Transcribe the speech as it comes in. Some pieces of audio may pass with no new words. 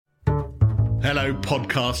Hello,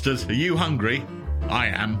 podcasters. Are you hungry? I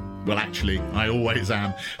am. Well, actually, I always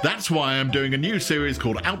am. That's why I'm doing a new series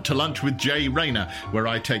called Out to Lunch with Jay Rayner, where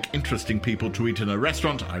I take interesting people to eat in a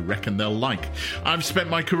restaurant I reckon they'll like. I've spent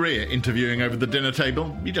my career interviewing over the dinner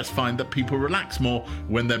table. You just find that people relax more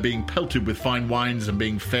when they're being pelted with fine wines and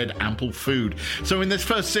being fed ample food. So in this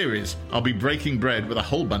first series, I'll be breaking bread with a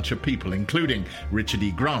whole bunch of people, including Richard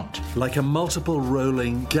E. Grant. Like a multiple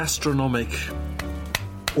rolling gastronomic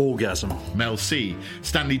orgasm. Mel C,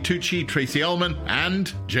 Stanley Tucci, Tracy Ullman,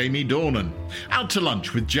 and Jamie Dornan. Out to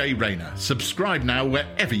Lunch with Jay Rayner. Subscribe now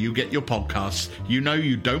wherever you get your podcasts. You know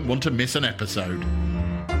you don't want to miss an episode.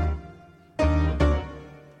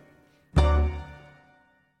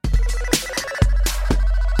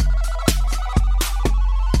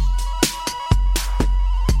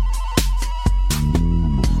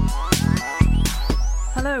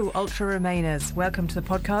 Ultra Remainers, welcome to the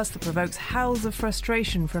podcast that provokes howls of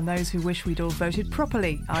frustration from those who wish we'd all voted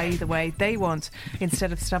properly, i.e. the way they want,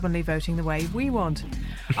 instead of stubbornly voting the way we want.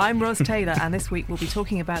 I'm Ros Taylor, and this week we'll be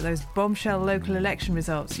talking about those bombshell local election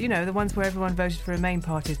results. You know, the ones where everyone voted for Remain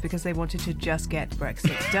parties because they wanted to just get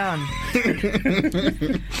Brexit done.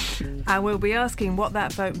 And we'll be asking what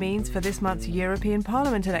that vote means for this month's European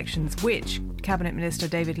Parliament elections, which Cabinet Minister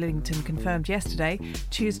David Lidington confirmed yesterday,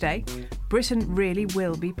 Tuesday, Britain really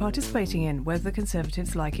will be participating in, whether the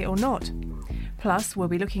Conservatives like it or not. Plus, we'll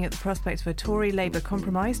be looking at the prospect of a Tory-Labour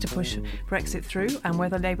compromise to push Brexit through and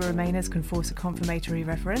whether Labour Remainers can force a confirmatory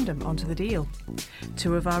referendum onto the deal.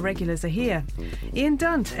 Two of our regulars are here. Ian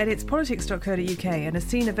Dunt edits politics.co.uk and has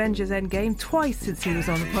seen Avengers Endgame twice since he was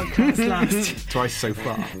on the podcast last. Twice so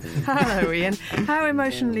far. Hello, Ian. How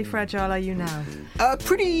emotionally fragile are you now?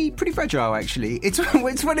 Pretty fragile, actually. It's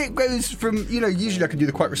when it goes from, usually I can do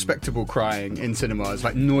the quite respectable crying in cinemas,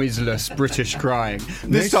 like noiseless British crying.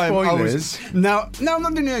 This time spoilers. No, I'm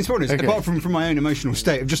not doing any spoilers, okay. Apart from my own emotional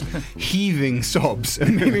state of just heaving sobs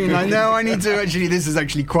and being like, no, I need to this is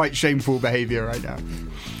actually quite shameful behaviour right now.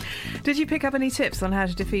 Did you pick up any tips on how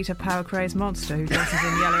to defeat a power-crazed monster who dresses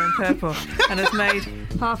in yellow and purple and has made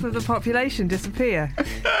half of the population disappear?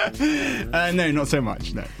 No, not so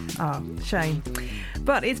much, no. Oh, shame.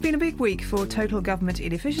 But it's been a big week for total government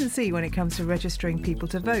inefficiency when it comes to registering people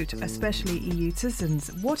to vote, especially EU citizens.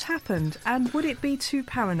 What happened, and would it be too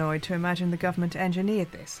paranoid to imagine the government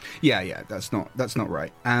engineered this? Yeah, that's not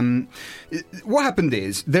right. What happened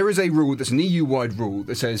is there is a rule that's an EU-wide rule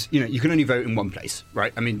that says you can only vote in one place,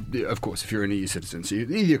 right? I mean, of course, if you're an EU citizen, so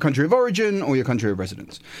either your country of origin or your country of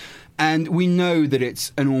residence. And we know that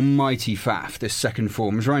it's an almighty faff, this second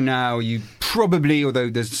forms. Right now, you probably, although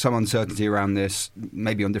there's some uncertainty around this,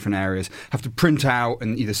 maybe on different areas, have to print out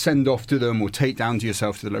and either send off to them or take down to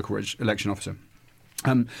yourself to the local election officer.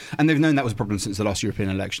 And they've known that was a problem since the last European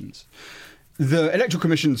elections. The Electoral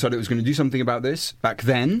Commission decided it was going to do something about this back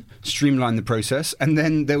then, streamline the process, and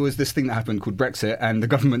then there was this thing that happened called Brexit, and the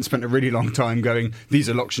government spent a really long time going, these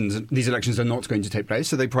elections are not going to take place,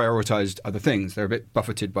 so they prioritised other things. They're a bit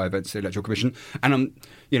buffeted by events, the Electoral Commission, and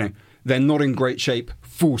they're not in great shape,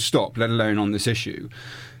 full stop, let alone on this issue.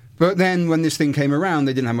 But then when this thing came around,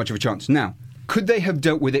 they didn't have much of a chance. Now, could they have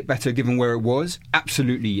dealt with it better given where it was?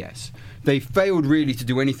 Absolutely yes. They failed really to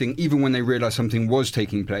do anything, even when they realised something was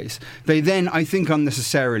taking place. They then, I think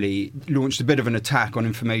unnecessarily, launched a bit of an attack on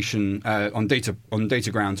information, on data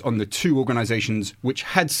grounds, on the two organisations which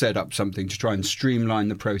had set up something to try and streamline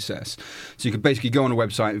the process. So you could basically go on a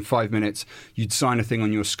website in 5 minutes, you'd sign a thing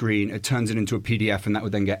on your screen, it turns it into a PDF, and that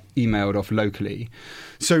would then get emailed off locally.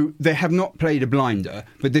 So they have not played a blinder,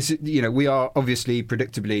 but this, we are obviously,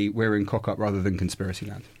 predictably, we're in cock-up rather than conspiracy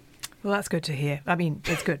land. Well, that's good to hear. I mean,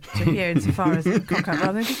 it's good to hear insofar as cock-up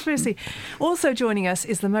rather than conspiracy. Also joining us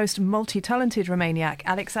is the most multi-talented Romaniac,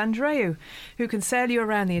 Alex Andreou, who can sail you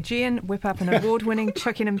around the Aegean, whip up an award-winning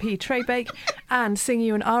Chuckin' and Pea tray bake, and sing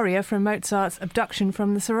you an aria from Mozart's Abduction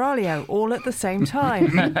from the Seraglio, all at the same time.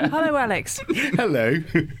 Hello, Alex. Hello.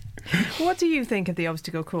 What do you think of the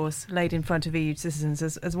obstacle course laid in front of EU citizens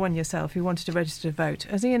as one yourself who wanted to register to vote?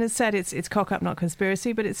 As Ian has said, it's cock-up, not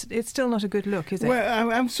conspiracy, but it's still not a good look, is it?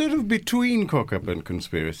 Well, I'm sort of between cock-up and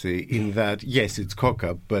conspiracy in that, yes, it's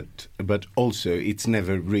cock-up, but also it's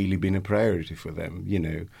never really been a priority for them.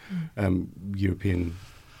 European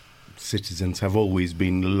citizens have always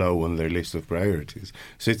been low on their list of priorities.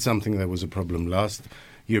 So it's something that was a problem last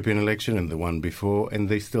European election and the one before, and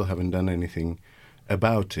they still haven't done anything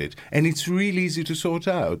about it. And it's really easy to sort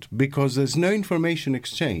out because there's no information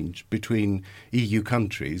exchange between EU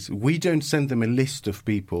countries. We don't send them a list of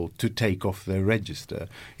people to take off their register.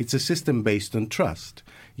 It's a system based on trust.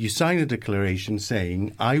 You sign a declaration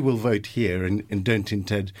saying, I will vote here and don't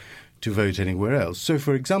intend to vote anywhere else. So,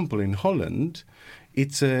 for example, in Holland,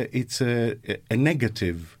 it's a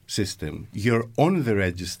negative system. You're on the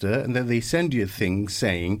register, and then they send you a thing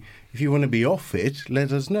saying, if you want to be off it,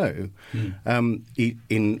 let us know.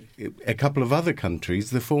 In a couple of other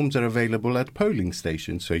countries, the forms are available at polling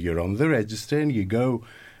stations. So you're on the register and you go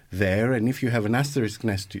there, and if you have an asterisk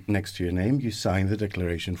next to your name, you sign the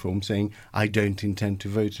declaration form saying, I don't intend to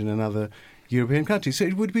vote in another European country. So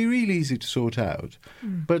it would be really easy to sort out.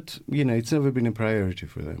 But, it's never been a priority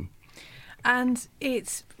for them. And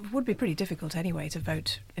it would be pretty difficult anyway to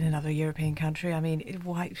vote in another European country. I mean,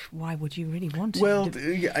 why would you really want to? Well,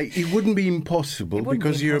 it wouldn't be impossible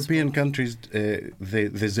because European countries,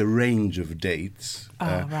 there's a range of dates.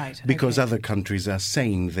 Right. Because other countries are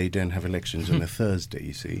saying they don't have elections on a Thursday,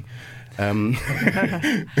 you see. We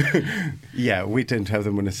tend to have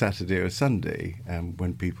them on a Saturday or Sunday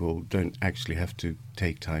when people don't actually have to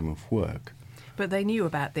take time off work. But they knew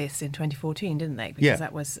about this in 2014, didn't they? Because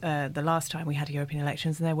that was the last time we had European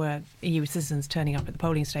elections, and there were EU citizens turning up at the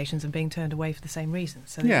polling stations and being turned away for the same reasons.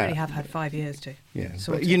 So they really have had 5 years to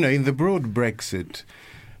sort but, it. in the broad Brexit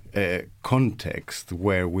context,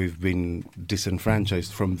 where we've been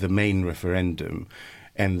disenfranchised from the main referendum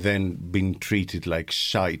and then been treated like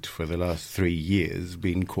shite for the last 3 years,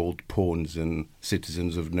 being called pawns and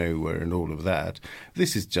citizens of nowhere and all of that,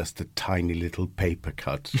 this is just a tiny little paper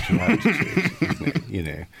cut to add to it, isn't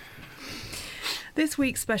it? This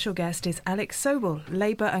week's special guest is Alex Sobel,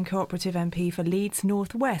 Labour and Cooperative MP for Leeds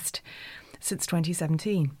North West since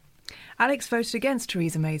 2017. Alex voted against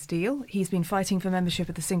Theresa May's deal. He's been fighting for membership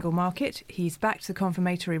of the single market. He's backed the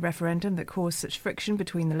confirmatory referendum that caused such friction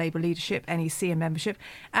between the Labour leadership, NEC and membership.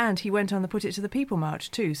 And he went on the Put It to the People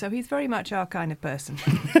march too. So he's very much our kind of person.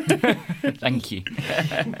 Thank you.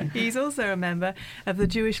 He's also a member of the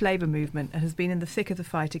Jewish Labour movement and has been in the thick of the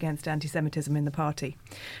fight against anti-Semitism in the party.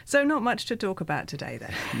 So not much to talk about today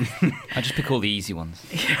then. I just pick all the easy ones.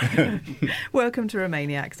 Welcome to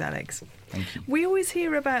Romaniacs, Alex. Thank you. We always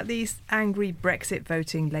hear about these angry Brexit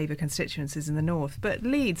voting Labour constituencies in the north, but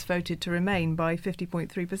Leeds voted to remain by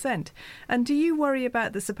 50.3%. And do you worry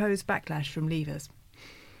about the supposed backlash from Leavers?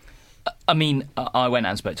 I mean, I went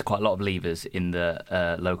out and spoke to quite a lot of Leavers in the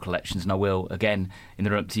local elections, and I will again in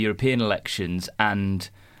the run-up to European elections, and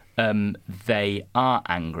they are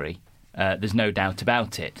angry. There's no doubt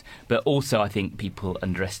about it. But also I think people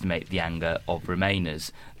underestimate the anger of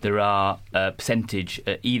Remainers. There are a percentage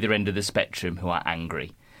at either end of the spectrum who are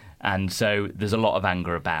angry. And so there's a lot of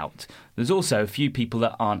anger about. There's also a few people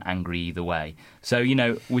that aren't angry either way. So,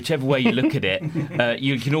 whichever way you look at it,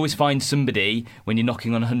 you can always find somebody when you're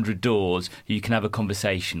knocking on 100 doors who you can have a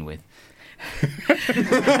conversation with.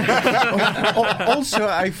 Also,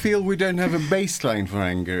 I feel we don't have a baseline for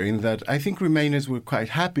anger in that I think Remainers were quite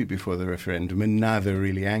happy before the referendum and now they're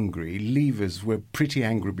really angry. Leavers were pretty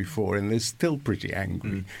angry before and they're still pretty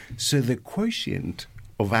angry. So the quotient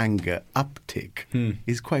of anger uptick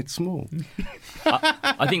is quite small.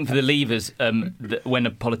 I think for the Leavers, when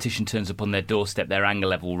a politician turns up on their doorstep, their anger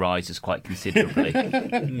level rises quite considerably.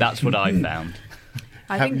 That's what I found.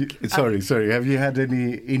 Sorry. Have you had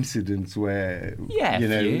any incidents where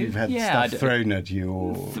you've had stuff thrown at you?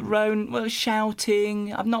 Or...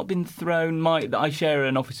 shouting. I've not been thrown. I share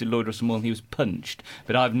an office with Lloyd Russell Moore and he was punched,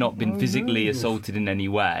 but I've not been physically assaulted in any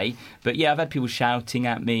way. But yeah, I've had people shouting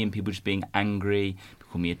at me and people just being angry,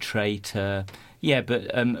 people call me a traitor. Yeah, but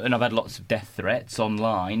and I've had lots of death threats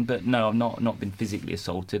online, but no, I've not been physically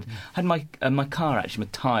assaulted. I had my car actually, my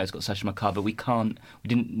tyres got slashed in my car, but we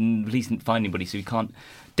didn't find anybody, so we can't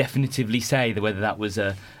definitively say whether that was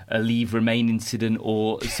a Leave Remain incident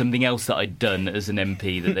or something else that I'd done as an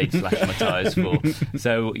MP that they'd slashed my tyres for.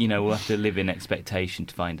 So we'll have to live in expectation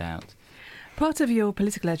to find out. Part of your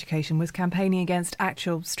political education was campaigning against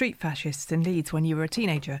actual street fascists in Leeds when you were a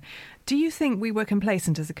teenager. Do you think we were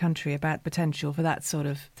complacent as a country about potential for that sort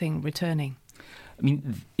of thing returning? I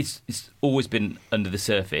mean, it's always been under the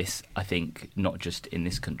surface, I think, not just in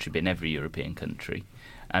this country, but in every European country.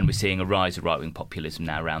 And we're seeing a rise of right-wing populism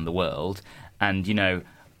now around the world. And,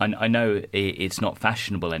 I know it's not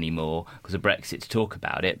fashionable anymore because of Brexit to talk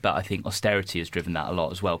about it, but I think austerity has driven that a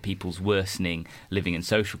lot as well. People's worsening living and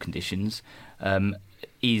social conditions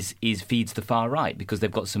feeds the far right because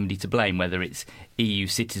they've got somebody to blame, whether it's EU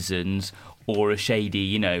citizens or a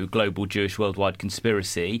shady, global Jewish worldwide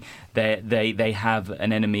conspiracy. They have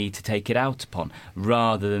an enemy to take it out upon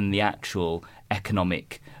rather than the actual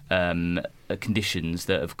economic conditions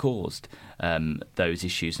that have caused those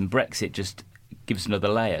issues. And Brexit just gives another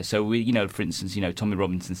layer. So we, for instance, Tommy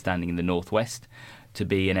Robinson standing in the Northwest to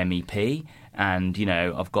be an MEP, And, you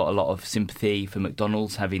know, I've got a lot of sympathy for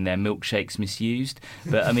McDonald's having their milkshakes misused.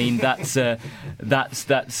 But, I mean, that's a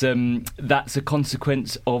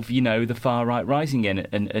consequence of, you know, the far right rising again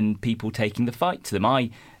and people taking the fight to them. I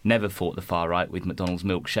never fought the far right with McDonald's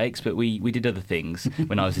milkshakes, but we did other things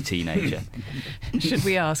when I was a teenager. Should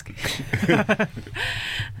we ask?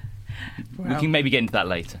 We can maybe get into that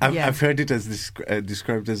later. I've heard it as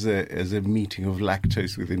described as a meeting of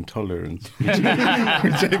lactose with intolerance, which I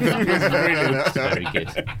thought was brilliant. Very good.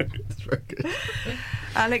 That's very good.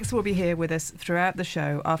 Alex will be here with us throughout the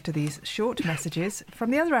show after these short messages from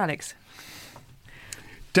the other Alex.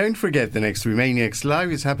 Don't forget the next Remainiacs Live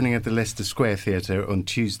is happening at the Leicester Square Theatre on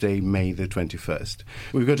Tuesday, May the 21st.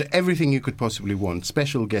 We've got everything you could possibly want.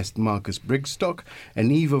 Special guest Marcus Brigstock, an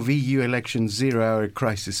eve of EU elections 0-hour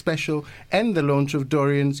crisis special, and the launch of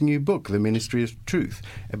Dorian's new book, The Ministry of Truth,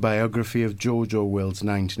 a biography of George Orwell's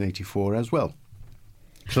 1984 as well.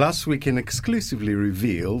 Plus, we can exclusively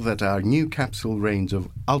reveal that our new capsule range of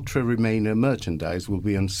Ultra Remainer merchandise will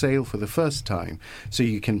be on sale for the first time, so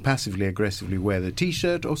you can passively-aggressively wear the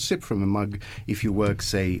T-shirt or sip from a mug if you work,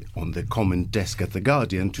 say, on the common desk at The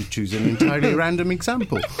Guardian to choose an entirely random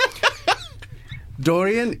example.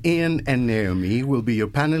 Dorian, Ian and Naomi will be your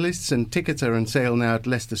panellists, and tickets are on sale now at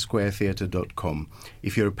leicestersquaretheatre.com.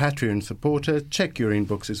 If you're a Patreon supporter, check your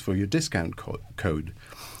inboxes for your discount code.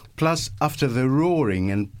 Plus, after the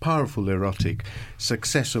roaring and powerful erotic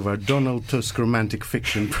success of our Donald Tusk romantic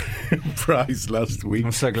fiction prize last week,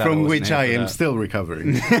 I'm so glad from I wasn't which here I for am that. still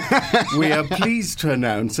recovering, we are pleased to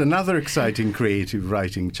announce another exciting creative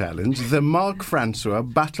writing challenge, the Mark Francois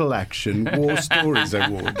Battle Action War Stories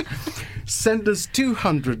Award. Send us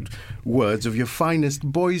 200 words of your finest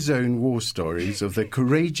boys' own war stories of the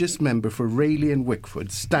courageous member for Rayleigh and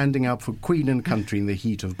Wickford standing up for Queen and country in the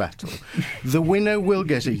heat of battle. The winner will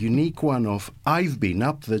get a unique one-off I've Been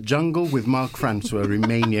Up the Jungle with Mark Francois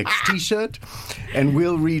Remainiacs t-shirt, and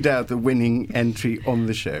we'll read out the winning entry on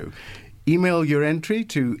the show. Email your entry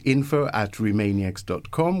to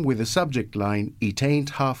info@remainiacs.com with the subject line, "It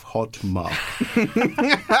ain't half hot, Mark,"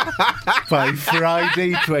 by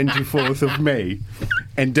Friday 24th of May.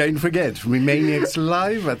 And don't forget, Remainiacs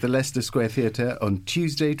Live at the Leicester Square Theatre on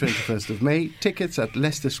Tuesday 21st of May. Tickets at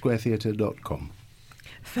leicestersquaretheatre.com.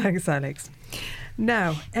 Thanks, Alex.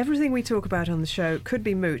 Now, everything we talk about on the show could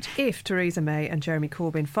be moot if Theresa May and Jeremy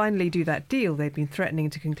Corbyn finally do that deal they've been threatening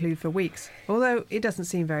to conclude for weeks, although it doesn't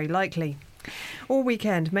seem very likely. All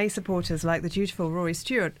weekend, May supporters like the dutiful Rory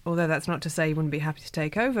Stewart, although that's not to say he wouldn't be happy to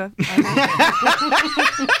take over,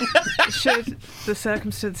 should the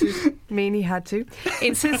circumstances mean he had to,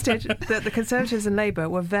 insisted that the Conservatives and Labour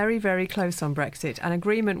were very, very close on Brexit and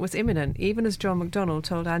agreement was imminent, even as John McDonnell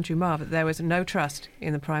told Andrew Marr that there was no trust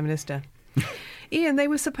in the Prime Minister. Ian, they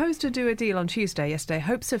were supposed to do a deal on Tuesday yesterday,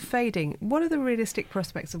 hopes of fading. What are the realistic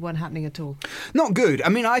prospects of one happening at all? Not good. I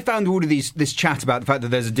mean, I found all of this chat about the fact that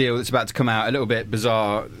there's a deal that's about to come out a little bit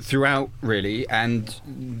bizarre throughout, really, and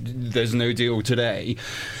there's no deal today.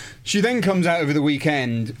 She then comes out over the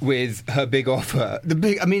weekend with her big offer.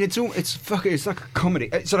 It's like a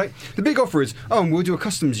comedy. So like the big offer is, we'll do a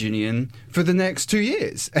customs union for the next 2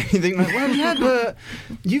 years. And you think like, well, yeah, but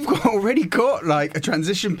you've already got like a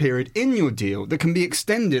transition period in your deal that can be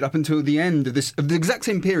extended up until the end of the exact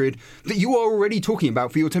same period that you are already talking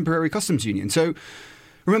about for your temporary customs union. So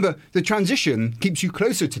remember, the transition keeps you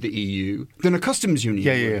closer to the EU than a customs union.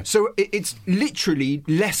 Yeah. So it's literally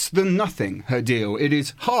less than nothing, her deal. It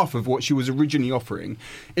is half of what she was originally offering,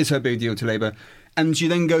 is her big deal to Labour. And she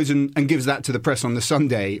then goes and gives that to the press on the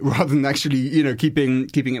Sunday, rather than actually,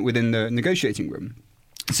 keeping it within the negotiating room.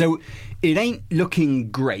 So it ain't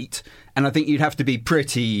looking great. And I think you'd have to be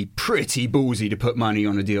pretty ballsy to put money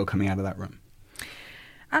on a deal coming out of that room.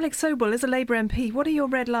 Alex Sobel, as a Labour MP, what are your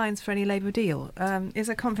red lines for any Labour deal? Is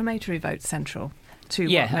a confirmatory vote central to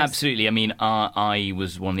Yeah, what most... absolutely. I mean, I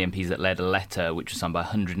was one of the MPs that led a letter which was signed by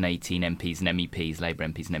 118 MPs and MEPs, Labour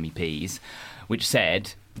MPs and MEPs, which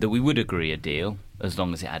said that we would agree a deal as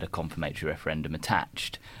long as it had a confirmatory referendum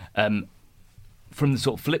attached. From the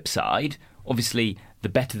sort of flip side, obviously, the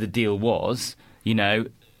better the deal was, it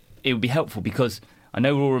would be helpful because I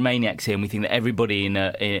know we're all Remainiacs here and we think that everybody,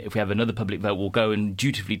 if we have another public vote, will go and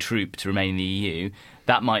dutifully troop to remain in the EU.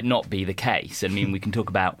 That might not be the case. I mean, we can talk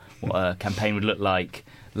about what a campaign would look like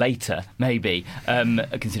later, maybe,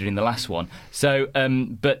 considering the last one. So,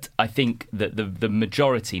 but I think that the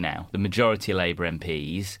majority now, the majority of Labour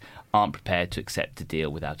MPs aren't prepared to accept a deal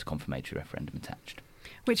without a confirmatory referendum attached.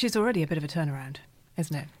 Which is already a bit of a turnaround,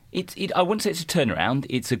 isn't it? I wouldn't say it's a turnaround,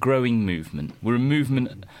 it's a growing movement. We're a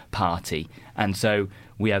movement party, and so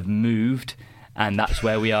we have moved, and that's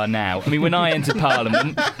where we are now. I mean, when I entered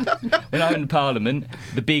Parliament,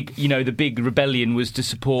 the big rebellion was to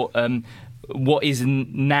support what is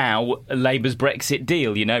now Labour's Brexit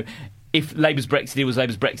deal. If Labour's Brexit deal was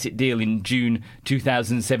Labour's Brexit deal in June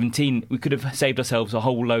 2017, we could have saved ourselves a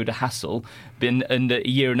whole load of hassle and a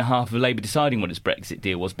year and a half of Labour deciding what its Brexit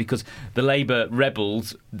deal was, because the Labour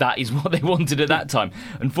rebels, that is what they wanted at that time.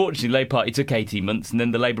 Unfortunately, the Labour Party took 18 months, and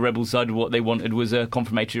then the Labour rebels decided what they wanted was a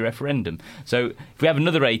confirmatory referendum. So if we have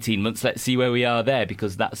another 18 months, let's see where we are there,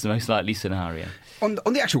 because that's the most likely scenario. On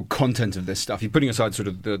the actual content of this stuff, you're putting aside sort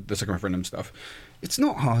of the second referendum stuff, it's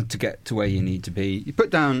not hard to get to where you need to be. You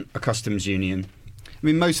put down a customs union. I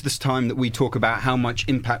mean, most of this time that we talk about how much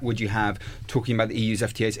impact would you have talking about the EU's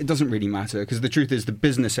FTAs, it doesn't really matter, because the truth is the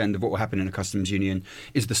business end of what will happen in a customs union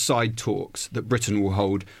is the side talks that Britain will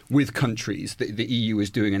hold with countries that the EU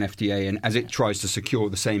is doing an FTA in as it tries to secure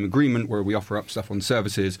the same agreement where we offer up stuff on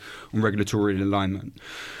services, on regulatory alignment.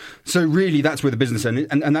 So really, that's where the business end is,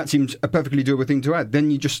 and that seems a perfectly doable thing to add.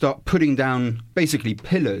 Then you just start putting down basically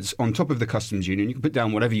pillars on top of the customs union. You can put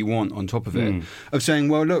down whatever you want on top of it, of saying,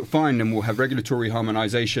 well, look, fine, then we'll have regulatory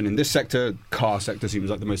harmonisation in this sector. Car sector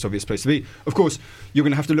seems like the most obvious place to be. Of course, you're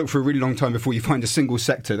going to have to look for a really long time before you find a single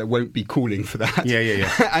sector that won't be calling for that.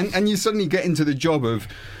 Yeah. and you suddenly get into the job of,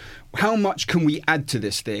 how much can we add to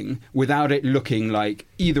this thing without it looking like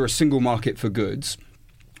either a single market for goods,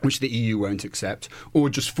 which the EU won't accept, or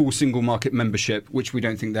just full single market membership, which we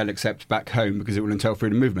don't think they'll accept back home because it will entail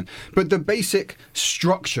freedom of movement. But the basic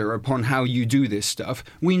structure upon how you do this stuff,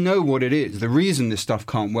 we know what it is. The reason this stuff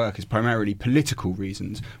can't work is primarily political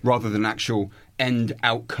reasons rather than actual end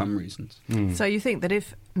outcome reasons. So you think that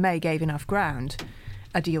if May gave enough ground,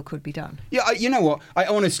 a deal could be done? Yeah, you know what? I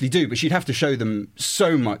honestly do, but she'd have to show them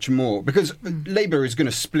so much more, because Labour is going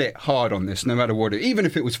to split hard on this no matter what. Even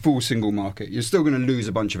if it was full single market, you're still going to lose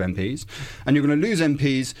a bunch of MPs, and you're going to lose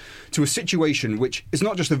MPs to a situation which is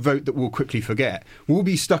not just a vote that we'll quickly forget. We'll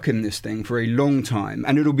be stuck in this thing for a long time,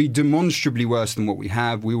 and it'll be demonstrably worse than what we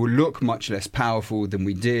have. We will look much less powerful than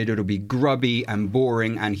we did. It'll be grubby and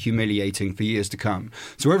boring and humiliating for years to come.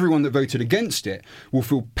 So everyone that voted against it will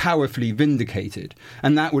feel powerfully vindicated.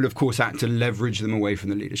 And that will, of course, act to leverage them away from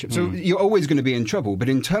the leadership. So you're always going to be in trouble. But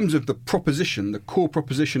in terms of the proposition, the core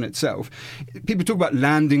proposition itself, people talk about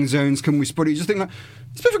landing zones. Can we spot it? You just think, like,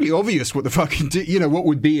 it's perfectly obvious what the fucking, what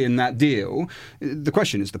would be in that deal. The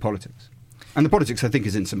question is the politics. And the politics, I think,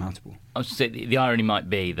 is insurmountable. I was going to say, the irony might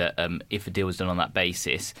be that if a deal was done on that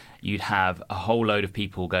basis, you'd have a whole load of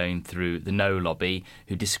people going through the no lobby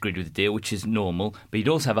who disagreed with the deal, which is normal, but you'd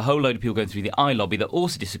also have a whole load of people going through the I lobby that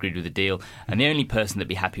also disagreed with the deal, and the only person that'd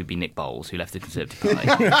be happy would be Nick Bowles, who left the Conservative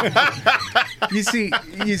Party. You see,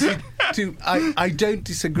 I don't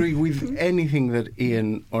disagree with anything that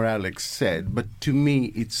Ian or Alex said, but to me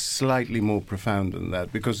it's slightly more profound than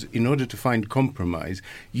that, because in order to find compromise,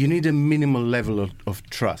 you need a minimal level of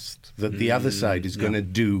trust that the other side is going to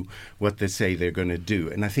do what they say they're going to do.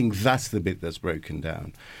 And I think that's the bit that's broken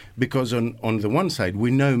down. Because on the one side, we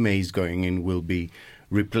know May's going in will be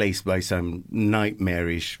replaced by some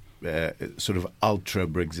nightmarish sort of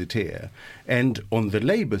ultra-Brexiteer. And on the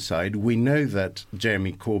Labour side, we know that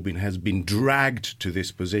Jeremy Corbyn has been dragged to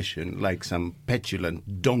this position like some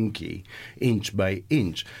petulant donkey, inch by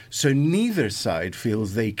inch. So neither side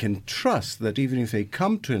feels they can trust that even if they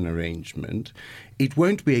come to an arrangement, it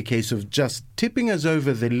won't be a case of just tipping us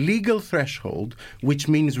over the legal threshold, which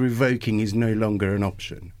means revoking is no longer an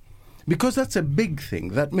option. Because that's a big thing.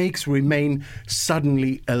 That makes Remain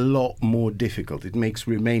suddenly a lot more difficult. It makes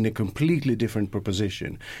Remain a completely different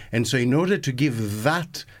proposition. And so in order to give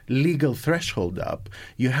that legal threshold up,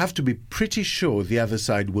 you have to be pretty sure the other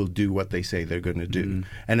side will do what they say they're going to do.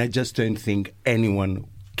 And I just don't think anyone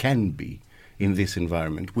can be in this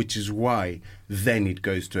environment, which is why then it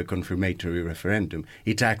goes to a confirmatory referendum.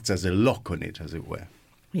 It acts as a lock on it, as it were.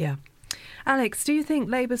 Yeah. Alex, do you think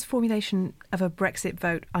Labour's formulation of a Brexit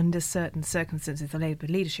vote under certain circumstances, the Labour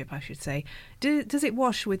leadership, I should say, does it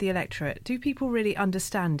wash with the electorate? Do people really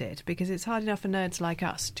understand it? Because it's hard enough for nerds like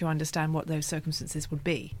us to understand what those circumstances would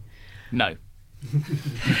be. No.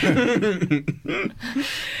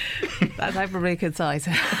 That's probably concise.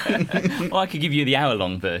 Well, I could give you the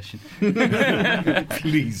hour-long version.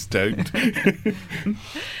 Please don't.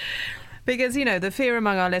 Because, the fear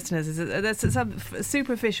among our listeners is that there's some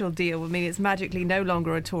superficial deal would mean it's magically no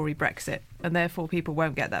longer a Tory Brexit, and therefore people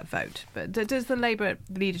won't get that vote. But does the Labour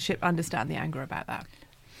leadership understand the anger about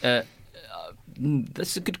that?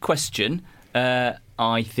 That's a good question.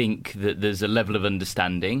 I think that there's a level of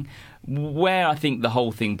understanding. Where I think the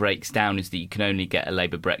whole thing breaks down is that you can only get a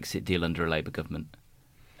Labour Brexit deal under a Labour government.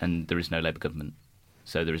 And there is no Labour government.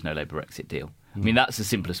 So there is no Labour Brexit deal. I mean, that's the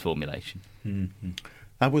simplest formulation.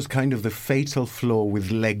 That was kind of the fatal flaw with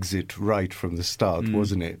Lexit right from the start,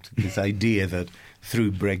 wasn't it? This idea that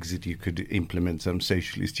through Brexit you could implement some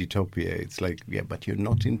socialist utopia. It's like, yeah, but you're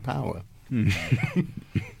not in power.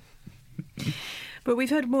 But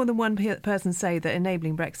we've heard more than one person say that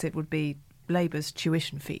enabling Brexit would be Labour's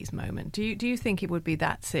tuition fees moment. Do you think it would be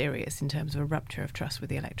that serious in terms of a rupture of trust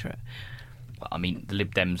with the electorate? Well, I mean, the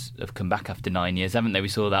Lib Dems have come back after 9 years, haven't they? We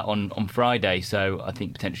saw that on Friday, so I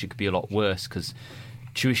think potentially it could be a lot worse because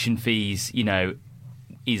tuition fees,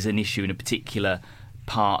 is an issue in a particular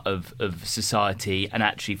part of society, and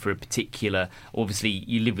actually for a particular, obviously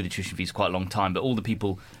you live with the tuition fees quite a long time, but all the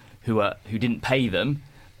people who didn't pay them,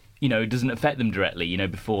 it doesn't affect them directly.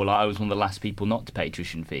 Before, I was one of the last people not to pay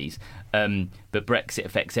tuition fees, but Brexit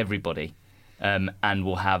affects everybody, and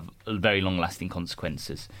will have very long-lasting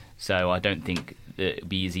consequences. So I don't think it'll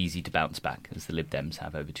be as easy to bounce back as the Lib Dems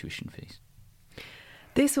have over tuition fees.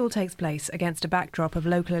 This all takes place against a backdrop of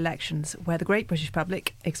local elections where the great British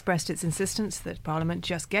public expressed its insistence that Parliament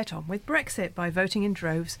just get on with Brexit by voting in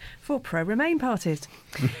droves for pro-Remain parties.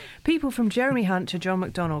 People from Jeremy Hunt to John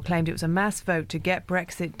McDonnell claimed it was a mass vote to get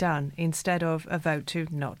Brexit done instead of a vote to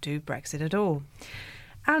not do Brexit at all.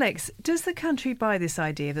 Alex, does the country buy this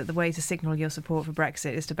idea that the way to signal your support for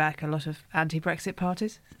Brexit is to back a lot of anti-Brexit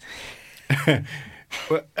parties?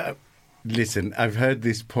 Well, listen, I've heard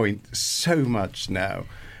this point so much now,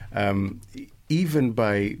 even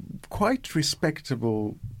by quite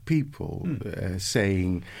respectable people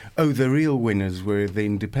saying, the real winners were the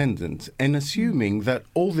independents, and assuming that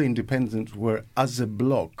all the independents were, as a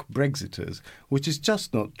bloc, Brexiters, which is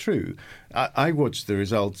just not true. I watched the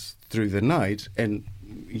results through the night, and,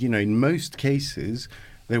 in most cases,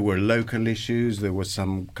 there were local issues, there was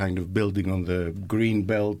some kind of building on the green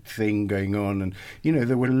belt thing going on, and,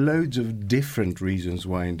 there were loads of different reasons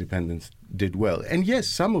why independents did well. And yes,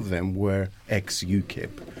 some of them were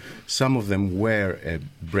ex-UKIP, some of them were a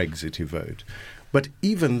Brexit vote. But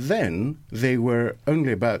even then, they were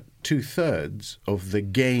only about 2/3 of the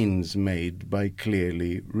gains made by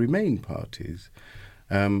clearly Remain parties,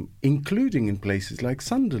 including in places like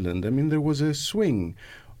Sunderland. I mean, there was a swing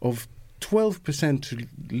of 12% to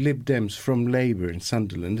Lib Dems from Labour in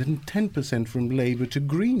Sunderland and 10% from Labour to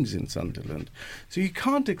Greens in Sunderland. So you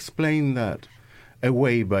can't explain that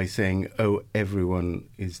away by saying, everyone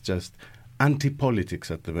is just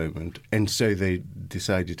anti-politics at the moment, and so they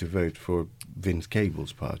decided to vote for Vince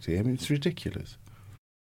Cable's party. I mean, it's ridiculous.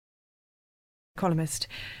 Columnist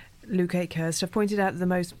Luke Akehurst have pointed out that the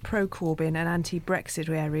most pro-Corbyn and anti-Brexit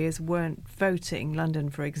areas weren't voting, London,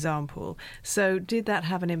 for example. So did that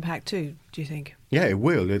have an impact too, do you think? Yeah, it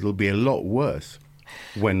will. It'll be a lot worse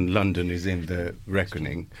when London is in the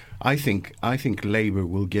reckoning. I think Labour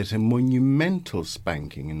will get a monumental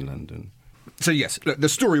spanking in London. So yes, look, the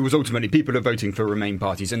story was ultimately people are voting for Remain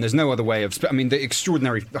parties, and there's no other way of. The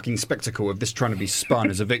extraordinary fucking spectacle of this trying to be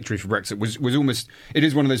spun as a victory for Brexit was almost. It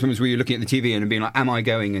is one of those moments where you're looking at the TV and being like, "Am I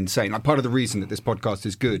going insane?" Like, part of the reason that this podcast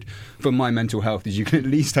is good for my mental health is you can at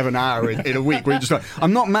least have an hour in a week where you're just like,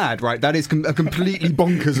 "I'm not mad, right?" That is a completely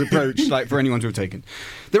bonkers approach, like for anyone to have taken.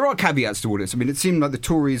 There are caveats to all this. I mean, it seemed like the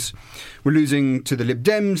Tories were losing to the Lib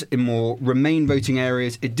Dems in more Remain voting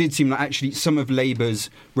areas. It did seem like actually some of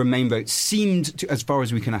Labour's Remain votes seemed to, as far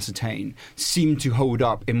as we can ascertain, seemed to hold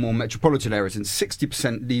up in more metropolitan areas. In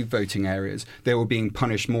 60% Leave voting areas, they were being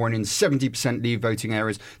punished more, and in 70% Leave voting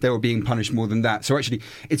areas, they were being punished more than that. So actually,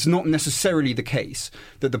 it's not necessarily the case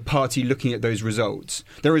that the party looking at those results,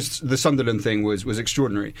 the Sunderland thing was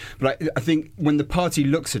extraordinary, but I think when the party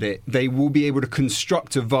looks at it, they will be able to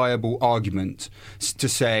construct a viable argument to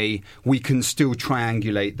say we can still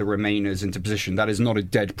triangulate the Remainers into position. That is not a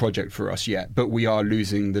dead project for us yet, but we are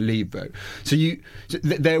losing the Leave vote. So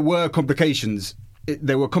there were complications.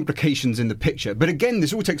 There were complications in the picture. But again,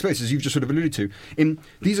 this all takes place, as you've just sort of alluded to,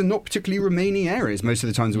 these are not particularly remaining areas most of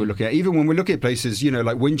the times we're looking at. Even when we're looking at places,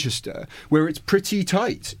 like Winchester, where it's pretty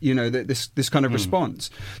tight, this kind of response.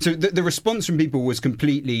 So the response from people was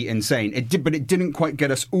completely insane. But it didn't quite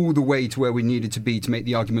get us all the way to where we needed to be to make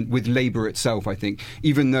the argument with Labour itself, I think,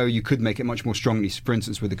 even though you could make it much more strongly, for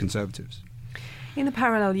instance, with the Conservatives. In the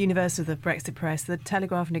parallel universe of the Brexit press, the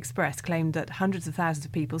Telegraph and Express claimed that hundreds of thousands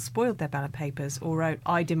of people spoiled their ballot papers or wrote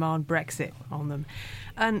 "I demand Brexit" on them.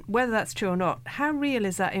 And whether that's true or not, how real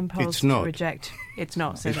is that impulse to reject? It's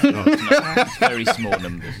not. So It's very small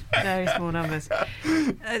numbers. Very small numbers.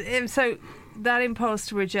 So that impulse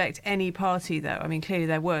to reject any party, though, I mean, clearly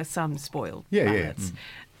there were some spoiled ballots.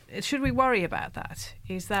 should we worry about that?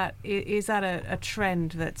 Is that a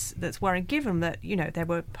trend that's worrying? Given that there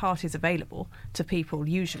were parties available to people,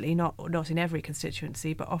 usually not in every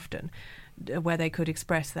constituency, but often, where they could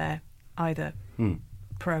express their either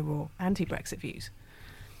pro or anti-Brexit views.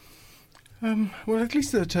 Well, at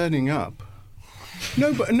least they're turning up.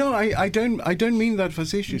 I don't mean that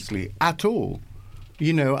facetiously at all.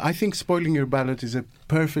 I think spoiling your ballot is a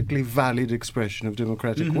perfectly valid expression of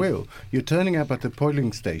democratic will. You're turning up at the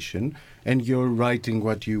polling station and you're writing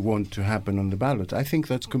what you want to happen on the ballot. I think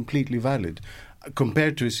that's completely valid,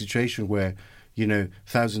 compared to a situation where,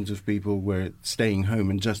 thousands of people were staying home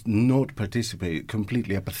and just not participating,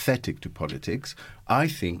 completely apathetic to politics. I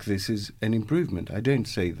think this is an improvement. I don't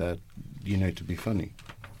say that, to be funny.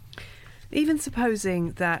 Even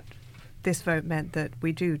supposing that this vote meant that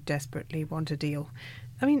we do desperately want a deal.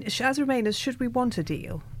 I mean, as Remainers, should we want a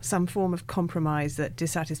deal? Some form of compromise that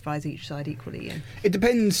dissatisfies each side equally? It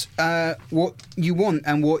depends what you want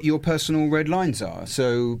and what your personal red lines are.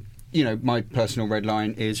 So, my personal red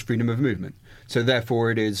line is freedom of movement. So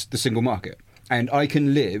therefore it is the single market. And I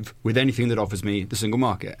can live with anything that offers me the single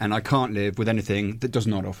market. And I can't live with anything that does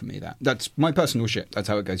not offer me that. That's my personal shit. That's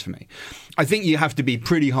how it goes for me. I think you have to be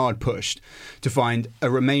pretty hard pushed to find a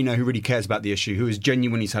Remainer who really cares about the issue, who is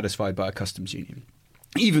genuinely satisfied by a customs union.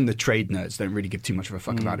 Even the trade nerds don't really give too much of a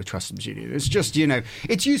fuck about a customs union. It's just,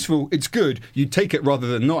 it's useful, it's good, you take it rather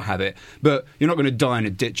than not have it, but you're not going to die in a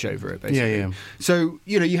ditch over it, basically. Yeah. So,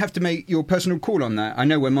 you have to make your personal call on that. I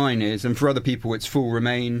know where mine is, and for other people it's full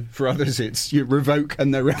Remain, for others it's revoke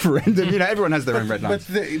and no referendum. Everyone has their own red lines.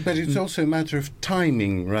 But it's also a matter of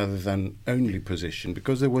timing rather than only position,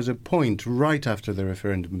 because there was a point right after the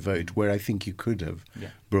referendum vote where I think you could have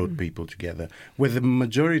brought people together, where the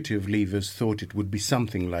majority of Leavers thought it would be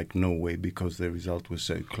something like Norway because the result was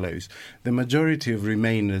so close. The majority of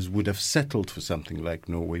Remainers would have settled for something like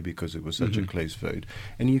Norway because it was such a close vote.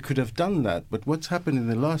 And you could have done that. But what's happened in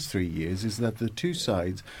the last 3 years is that the two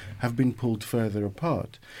sides have been pulled further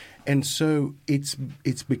apart. And so it's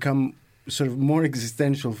become sort of more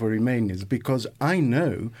existential for Remainers, because I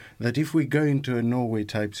know that if we go into a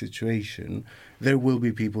Norway-type situation, there will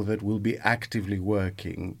be people that will be actively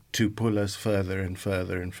working to pull us further and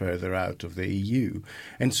further and further out of the EU.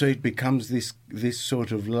 And so it becomes this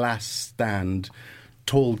sort of last stand,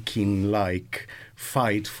 Tolkien-like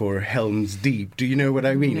fight for Helm's Deep. Do you know what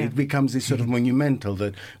I mean? Yeah. It becomes this sort of monumental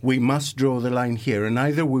that we must draw the line here, and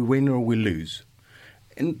either we win or we lose.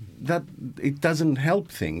 And that it doesn't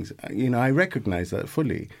help things. I recognise that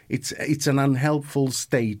fully. It's an unhelpful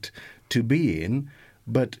state to be in,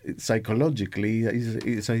 but psychologically,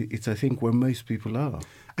 it's I think where most people are.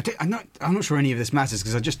 I'm not sure any of this matters,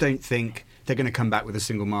 because I just don't think they're going to come back with a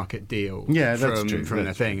single market deal. Yeah, that's true. From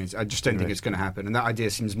the thing. I just don't think it's going to happen, and that idea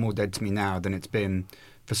seems more dead to me now than it's been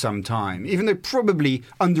for some time, even though probably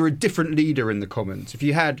under a different leader in the Commons. If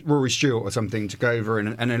you had Rory Stewart or something to go over in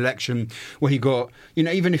an election where he got,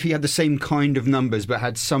 even if he had the same kind of numbers but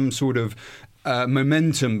had some sort of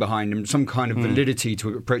momentum behind him, some kind of validity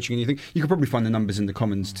to approaching anything, you could probably find the numbers in the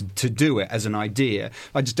Commons to do it as an idea.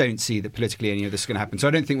 I just don't see that politically any of this is going to happen. So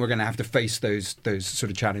I don't think we're going to have to face those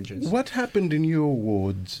sort of challenges. What happened in your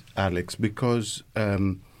wards, Alex? Because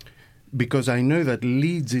I know that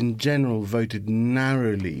Leeds in general voted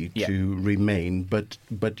narrowly to Remain, but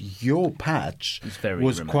your patch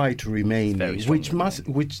was quite Remain,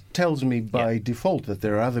 which tells me by default that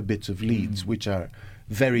there are other bits of Leeds which are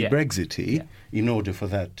very Brexity in order for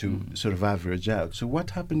that to sort of average out. So what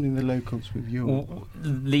happened in the locals with you? Well,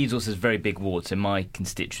 Leeds also has very big wards. In my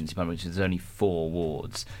constituency, which there's only 4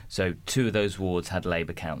 wards. So 2 of those wards had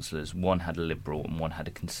Labour councillors, 1 had a Liberal and 1 had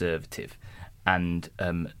a Conservative. And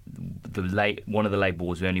one of the Labour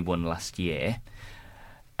wards we only won last year,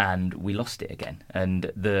 and we lost it again.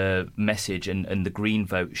 And the message and the Green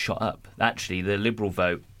vote shot up. Actually, the Liberal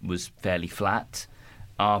vote was fairly flat.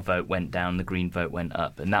 Our vote went down, the Green vote went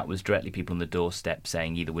up, and that was directly people on the doorstep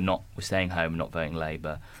saying either we're staying home, not voting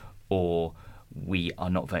Labour, or we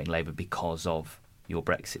are not voting Labour because of your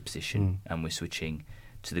Brexit position, and we're switching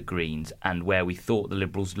to the Greens. And where we thought the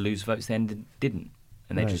Liberals would lose votes, they didn't,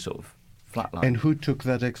 and they just sort of flatlined. And who took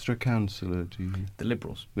that extra councillor to you? The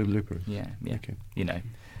Liberals. The Liberals. Yeah. Okay.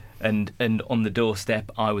 And on the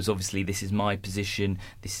doorstep, I was obviously, this is my position,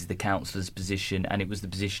 this is the councillor's position, and it was the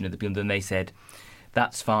position of the people. And they said,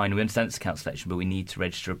 that's fine, we understand it's a council election, but we need to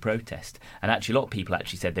register a protest. And actually, a lot of people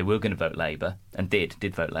actually said they were going to vote Labour, and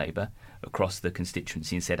did vote Labour across the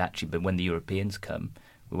constituency, and said, actually, but when the Europeans come,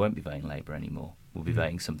 we won't be voting Labour anymore. We'll be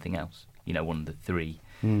voting something else. One of the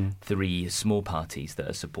three small parties that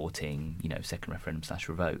are supporting, second referendum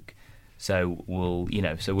 /revoke. So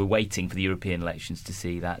we're waiting for the European elections to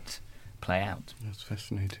see that play out. That's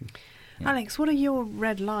fascinating. Yeah. Alex, what are your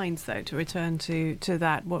red lines, though, to return to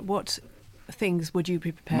that? What things would you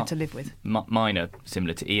be prepared to live with? Mine are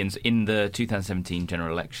similar to Ian's. In the 2017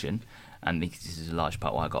 general election, and this is a large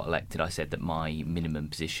part why I got elected, I said that my minimum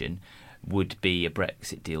position would be a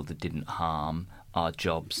Brexit deal that didn't harm our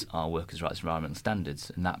jobs, our workers' rights, environmental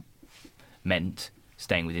standards, and that meant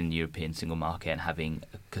staying within the European single market and having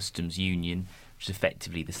a customs union, which is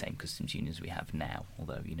effectively the same customs union as we have now,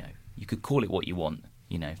 although, you could call it what you want,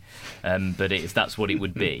 but that's what it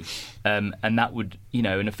would be. And that would,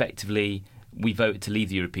 and effectively we voted to leave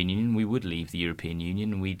the European Union, we would leave the European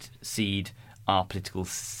Union, and we'd cede our political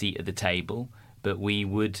seat at the table, but we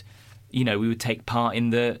would take part in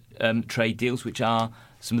the trade deals, which are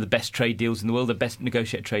some of the best trade deals in the world, the best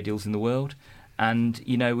negotiated trade deals in the world, and,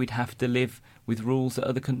 we'd have to live with rules that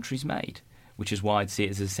other countries made, which is why I'd see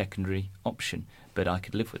it as a secondary option, but I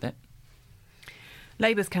could live with it.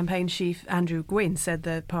 Labour's campaign chief Andrew Gwynn said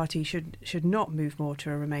the party should not move more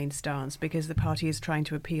to a Remain stance because the party is trying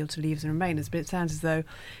to appeal to Leavers and Remainers, but it sounds as though,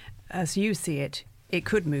 as you see it, it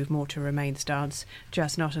could move more to a Remain stance,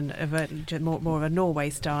 just not more of a Norway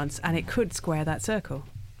stance, and it could square that circle.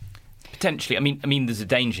 Potentially. I mean, there's a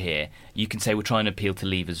danger here. You can say we're trying to appeal to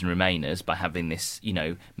Leavers and Remainers by having this,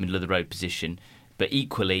 middle-of-the-road position, but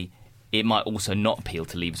equally, it might also not appeal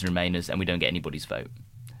to Leavers and Remainers, and we don't get anybody's vote,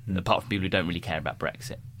 apart from people who don't really care about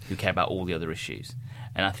Brexit, who care about all the other issues.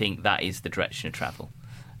 And I think that is the direction of travel.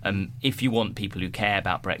 If you want people who care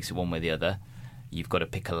about Brexit one way or the other, you've got to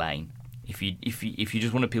pick a lane. If you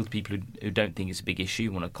just want to appeal to people who don't think it's a big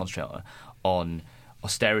issue, want to concentrate on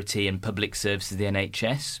austerity and public services, the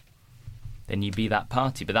NHS, then you be that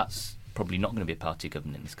party. But that's probably not going to be a party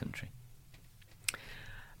government in this country.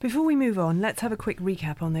 Before we move on, let's have a quick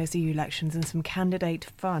recap on those EU elections and some candidate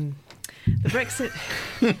fun. The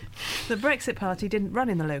Brexit Party didn't run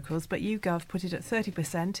in the locals, but YouGov put it at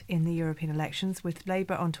 30% in the European elections, with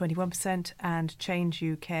Labour on 21% and Change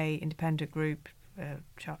UK Independent Group,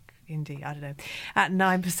 Chuck Indy, I don't know, at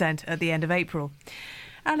 9% at the end of April.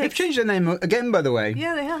 Alex, they've changed their name again, by the way.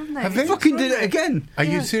 Yeah, they have, haven't they? Have they fucking did it again? Are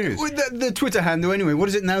you serious? With the Twitter handle, anyway. What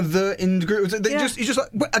is it now? The Ind Group. It's just like,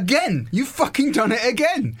 but again, you've fucking done it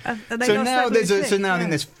again. So now I think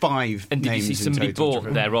there's 5 and names. Did you see somebody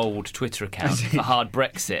bought their old Twitter account for Hard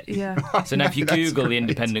Brexit? Yeah. So now if you Google the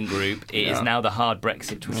Independent Group, it is now the Hard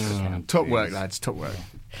Brexit Twitter account. Top work, lads. Top work.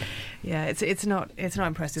 Yeah, it's not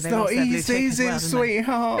impressive. It's not easy, is it,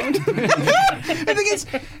 sweetheart? The thing is,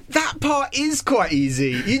 that part is quite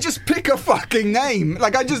easy. You just pick a fucking name.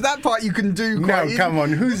 That part you can do quite easy. No, come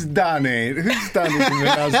on, who's done it? Who's done it in the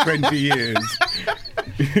last 20 years?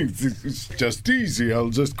 It's just easy. I'll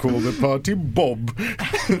just call the party Bob.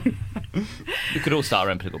 We could all start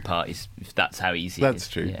our own political parties if that's how easy it is. That's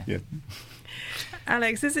true, yeah.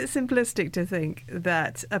 Alex, is it simplistic to think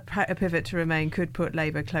that a pivot to Remain could put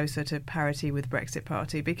Labour closer to parity with Brexit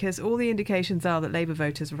Party? Because all the indications are that Labour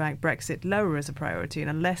voters rank Brexit lower as a priority and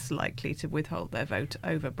are less likely to withhold their vote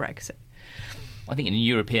over Brexit. I think in a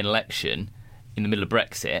European election, in the middle of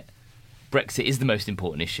Brexit is the most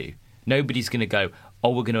important issue. Nobody's going to go,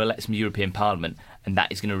 we're going to elect some European Parliament and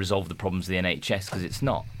that is going to resolve the problems of the NHS, because it's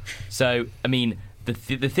not. So, I mean, the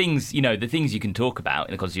things you can talk about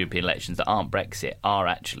in the context of European elections that aren't Brexit are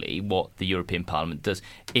actually what the European Parliament does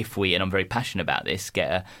if we, and I'm very passionate about this,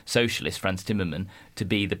 get a socialist, Frans Timmermans, to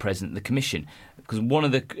be the President of the Commission. Because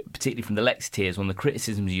particularly from the Lexiteers, one of the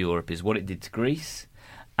criticisms of Europe is what it did to Greece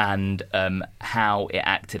and how it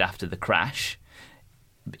acted after the crash.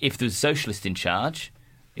 If there's a socialist in charge,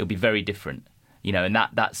 it'll be very different. And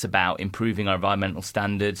that's about improving our environmental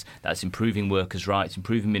standards, that's improving workers' rights,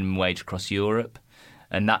 improving minimum wage across Europe.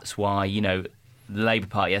 And that's why, the Labour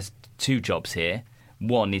Party has 2 jobs here.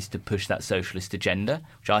 One is to push that socialist agenda,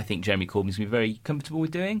 which I think Jeremy Corbyn's going to be very comfortable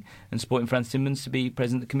with doing, and supporting Frans Timmermans to be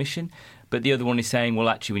President of the Commission. But the other one is saying, well,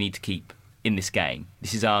 actually, we need to keep in this game.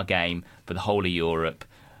 This is our game for the whole of Europe.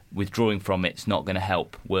 Withdrawing from it's not going to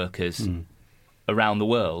help workers around the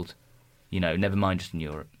world, never mind just in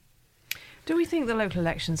Europe. Do we think the local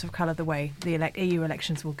elections have coloured the way the EU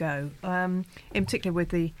elections will go? In particular with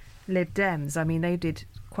the Lib Dems. I mean, they did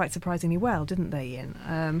quite surprisingly well, didn't they,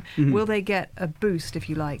 Ian? Will they get a boost, if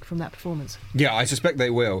you like, from that performance? Yeah, I suspect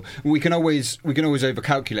they will. We can always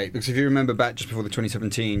overcalculate, because if you remember back just before the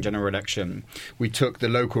 2017 general election, we took the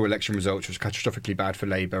local election results, which was catastrophically bad for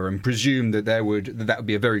Labour, and presumed that that would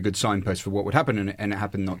be a very good signpost for what would happen, and it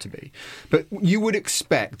happened not to be. But you would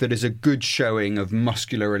expect that as a good showing of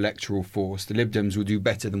muscular electoral force, the Lib Dems will do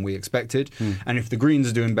better than we expected, and if the Greens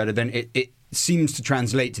are doing better, then it seems to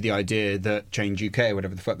translate to the idea that Change UK, or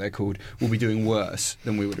whatever the fuck they're called, will be doing worse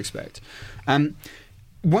than we would expect.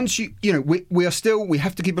 Once we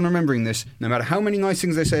have to keep on remembering this, no matter how many nice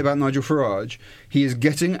things they say about Nigel Farage, he is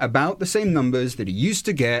getting about the same numbers that he used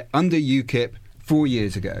to get under UKIP 4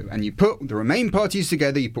 years ago. And you put the Remain parties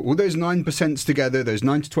together, you put all those 9% together, those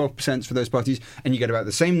 9 to 12% for those parties, and you get about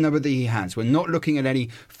the same number that he has. We're not looking at any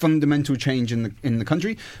fundamental change in the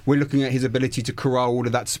country. We're looking at his ability to corral all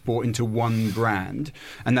of that support into one brand,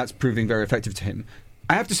 and that's proving very effective to him.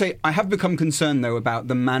 I have to say, I have become concerned, though, about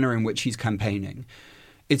the manner in which he's campaigning.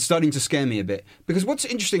 It's starting to scare me a bit. Because what's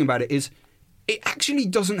interesting about it is it actually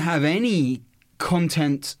doesn't have any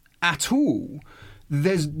content at all.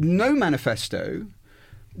 There's no manifesto.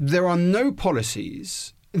 There are no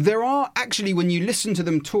policies. There are actually, when you listen to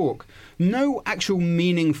them talk, no actual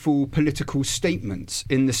meaningful political statements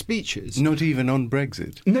in the speeches. Not even on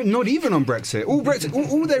Brexit. No, not even on Brexit. All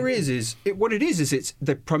there is what it is it's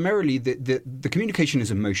that primarily the communication is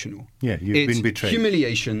emotional. Yeah, you've been betrayed.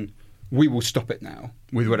 Humiliation. We will stop it now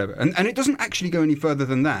with whatever. And it doesn't actually go any further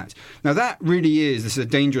than that. Now, that really this is a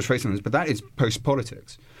dangerous phrase on this, but that is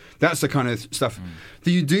post-politics. That's the kind of stuff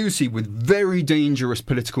that you do see with very dangerous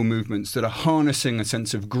political movements that are harnessing a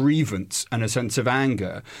sense of grievance and a sense of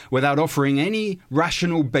anger without offering any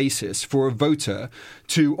rational basis for a voter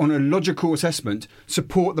to, on a logical assessment,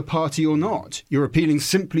 support the party or not. You're appealing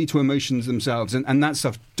simply to emotions themselves, and that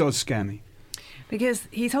stuff does scare me. Because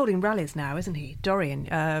he's holding rallies now, isn't he? Dorian,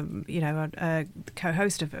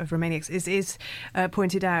 co-host of Remainiacs, is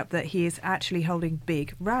pointed out that he is actually holding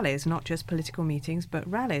big rallies, not just political meetings, but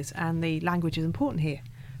rallies. And the language is important here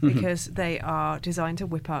because they are designed to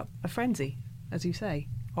whip up a frenzy, as you say,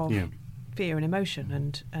 of fear and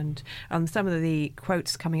emotion. And some of the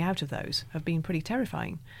quotes coming out of those have been pretty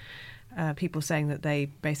terrifying. People saying that they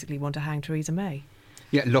basically want to hang Theresa May.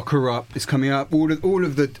 Yeah, lock her up is coming up. All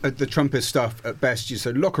of the Trumpist stuff at best. So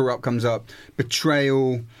lock her up comes up.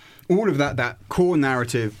 Betrayal, all of that core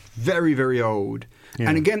narrative, very, very old. Yeah.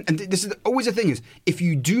 And again, and this is always the thing is, if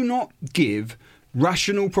you do not give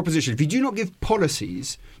rational propositions, if you do not give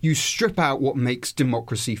policies, you strip out what makes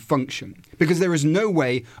democracy function. Because there is no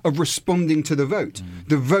way of responding to the vote.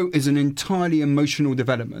 The vote is an entirely emotional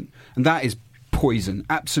development. And that is poison,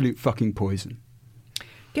 absolute fucking poison.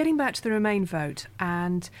 Getting back to the Remain vote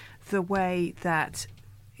and the way that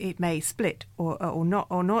it may split or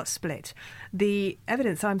not split, the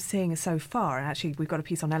evidence I'm seeing so far, and actually we've got a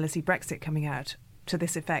piece on LSE Brexit coming out to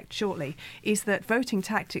this effect shortly, is that voting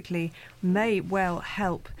tactically may well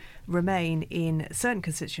help Remain in certain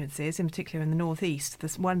constituencies, in particular in the North East,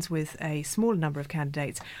 the ones with a smaller number of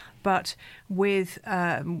candidates, but with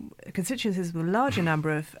constituencies with a larger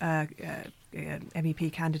number of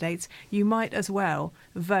MEP candidates, you might as well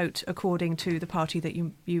vote according to the party that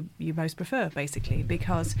you most prefer, basically,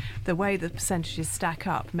 because the way the percentages stack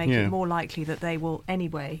up make it more likely that they will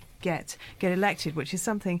anyway get elected, which is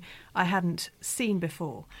something I hadn't seen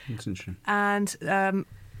before. That's interesting. And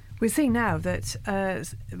we're seeing now that,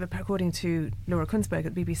 according to Laura Kunsberg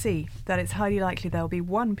at the BBC, that it's highly likely there will be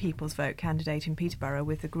one People's Vote candidate in Peterborough,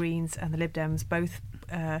 with the Greens and the Lib Dems both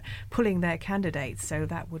pulling their candidates. So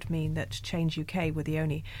that would mean that Change UK were the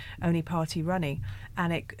only party running,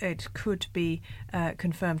 and it could be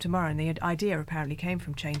confirmed tomorrow. And the idea apparently came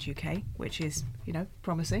from Change UK, which is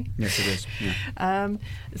promising. Yes, it is. Yeah.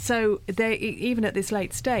 So even at this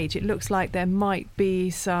late stage, it looks like there might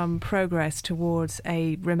be some progress towards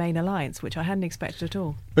a Remain alliance, which I hadn't expected at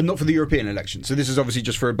all. But not for the European election. So this is obviously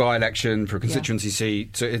just for a by-election, for a constituency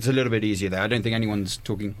seat. So it's a little bit easier there. I don't think anyone's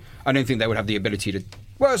talking. I don't think they would have the ability to.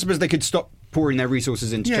 Well, I suppose they could stop pouring their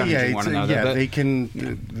resources into challenging one another. Yeah,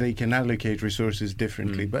 they can allocate resources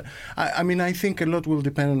differently. But I mean, I think a lot will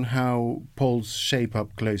depend on how polls shape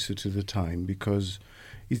up closer to the time, because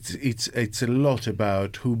it's a lot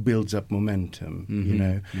about who builds up momentum,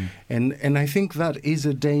 and I think that is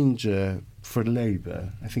a danger for Labour.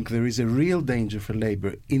 I think there is a real danger for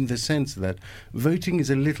Labour in the sense that voting is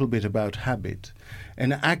a little bit about habit.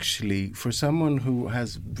 And actually, for someone who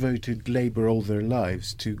has voted Labour all their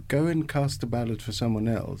lives, to go and cast a ballot for someone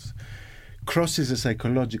else crosses a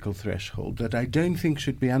psychological threshold that I don't think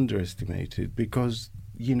should be underestimated, because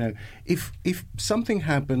if something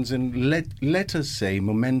happens and let us say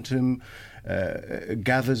momentum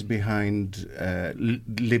gathers behind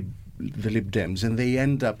the Lib Dems and they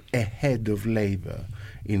end up ahead of Labour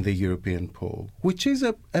in the European poll, which is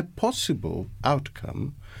a possible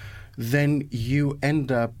outcome, then you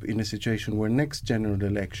end up in a situation where next general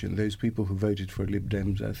election, those people who voted for Lib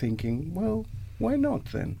Dems are thinking, well, why not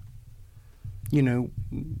then?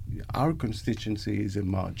 Our constituency is a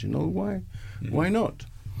marginal. Why not?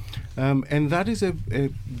 And that is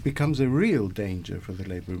becomes a real danger for the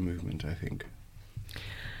Labour movement, I think.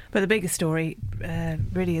 But the biggest story,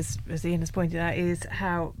 really, as Ian has pointed out, is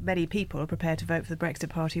how many people are prepared to vote for the Brexit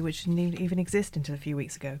Party, which didn't even exist until a few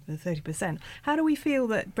weeks ago, the 30%. How do we feel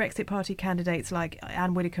that Brexit Party candidates like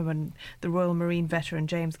Anne Widdecombe and the Royal Marine veteran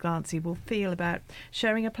James Glancy will feel about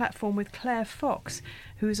sharing a platform with Claire Fox,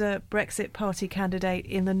 who's a Brexit Party candidate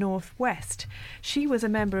in the North West? She was a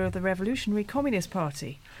member of the Revolutionary Communist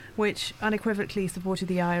Party, which unequivocally supported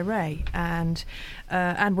the IRA, and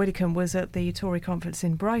Anne Widdecombe was at the Tory conference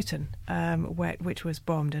in Brighton, which was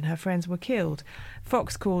bombed, and her friends were killed.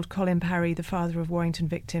 Fox called Colin Parry the father of Warrington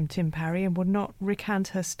victim Tim Parry and would not recant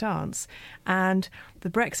her stance. And the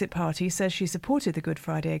Brexit Party says she supported the Good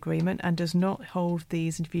Friday Agreement and does not hold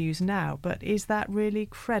these views now. But is that really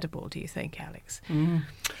credible, do you think, Alex?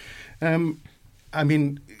 I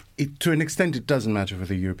mean, to an extent, it doesn't matter for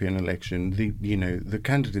the European election. The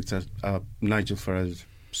candidates are Nigel Farage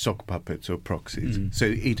sock puppets or proxies, so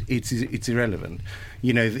it's irrelevant.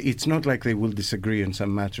 It's not like they will disagree on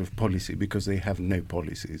some matter of policy because they have no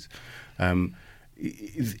policies.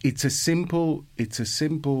 It's a simple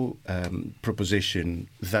proposition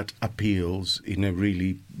that appeals in a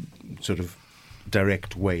really sort of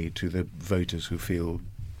direct way to the voters who feel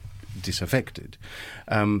disaffected.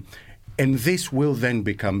 And this will then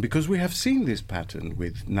become, because we have seen this pattern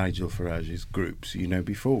with Nigel Farage's groups,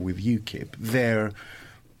 before with UKIP,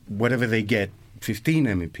 whatever they get, 15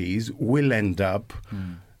 MEPs, will end up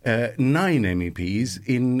 9 MEPs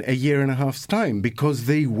in a year and a half's time, because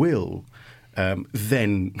they will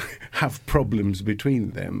then have problems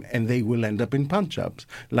between them, and they will end up in punch-ups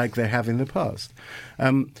like they have in the past.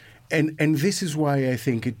 And this is why I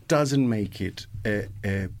think it doesn't make it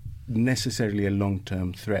necessarily a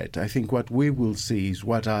long-term threat. I think what we will see is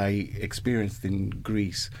what I experienced in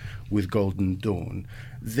Greece with Golden Dawn.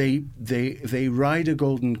 They ride a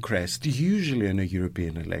golden crest, usually in a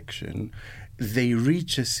European election. They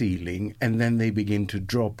reach a ceiling, and then they begin to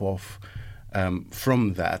drop off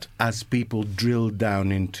from that as people drill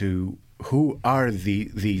down into who are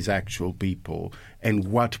these actual people and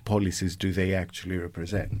what policies do they actually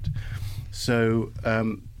represent. So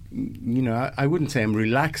I wouldn't say I'm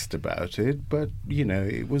relaxed about it, but,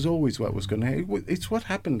 it was always what was going to happen. It's what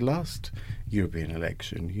happened last European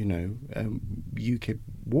election, UKIP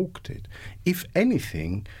walked it. If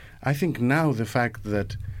anything, I think now the fact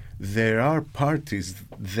that there are parties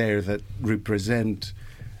there that represent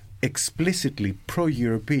explicitly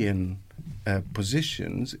pro-European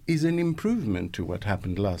positions is an improvement to what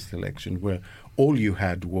happened last election, where all you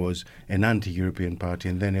had was an anti-European party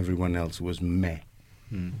and then everyone else was meh.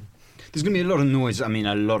 There's going to be a lot of noise, a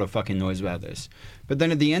lot of fucking noise about this. But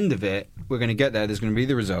then at the end of it, we're going to get there, there's going to be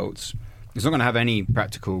the results. It's not going to have any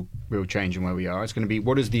practical real change in where we are. It's going to be,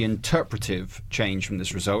 what is the interpretive change from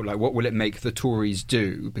this result? Like, what will it make the Tories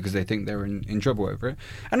do because they think they're in trouble over it?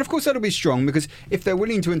 And of course that'll be strong, because if they're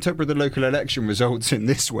willing to interpret the local election results in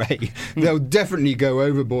this way, they'll definitely go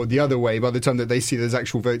overboard the other way by the time that they see there's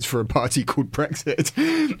actual votes for a party called Brexit.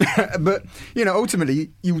 But,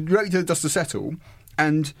 ultimately, you wait till the dust to settle,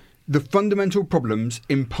 and the fundamental problems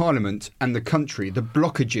in Parliament and the country, the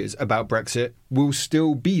blockages about Brexit, will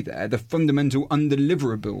still be there. The fundamental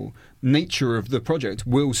undeliverable nature of the project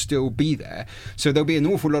will still be there. So there'll be an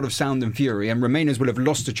awful lot of sound and fury, and Remainers will have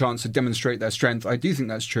lost a chance to demonstrate their strength. I do think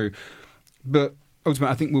that's true. But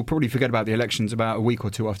ultimately, I think we'll probably forget about the elections about a week or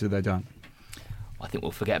two after they're done. I think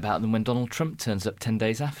we'll forget about them when Donald Trump turns up 10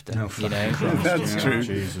 days after. That's true.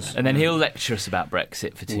 Jesus. And then he'll lecture us about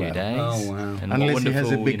Brexit for 2 days. Oh, wow. And unless he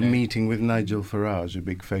has a big meeting with Nigel Farage, a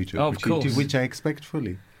big photo, of course. Which I expect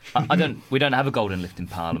fully. We don't have a golden lift in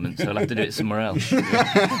Parliament, so I'll have to do it somewhere else.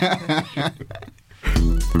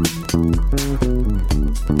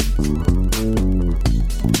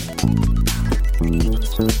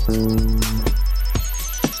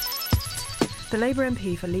 The Labour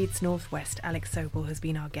MP for Leeds North West, Alex Sobel, has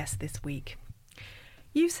been our guest this week.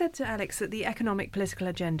 You said to Alex that the economic political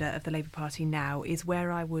agenda of the Labour Party now is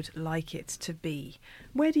where I would like it to be.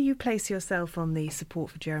 Where do you place yourself on the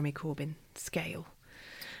support for Jeremy Corbyn scale?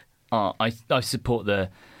 I support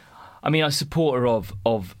I support her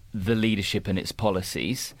of the leadership and its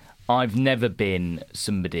policies. I've never been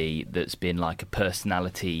somebody that's been like a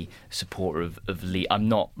personality supporter of Lee. I'm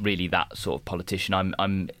not really that sort of politician.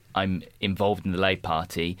 I'm involved in the Labour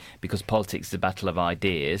Party because politics is a battle of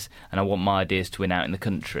ideas, and I want my ideas to win out in the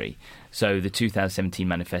country. So the 2017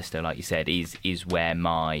 manifesto, like you said, is where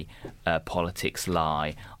my politics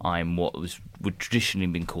lie. I'm what would traditionally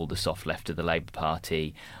been called the soft left of the Labour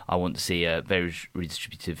Party. I want to see a very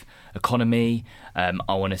redistributive economy. I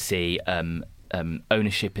want to see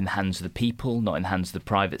ownership in the hands of the people, not in the hands of the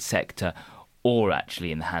private sector, or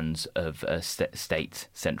actually in the hands of state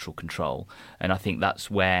central control. And I think that's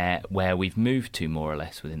where we've moved to, more or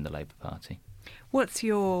less, within the Labour Party. What's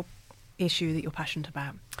your issue that you're passionate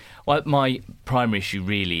about? Well, my primary issue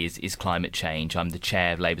really is climate change. I'm the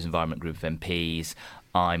chair of Labour's Environment Group of MPs.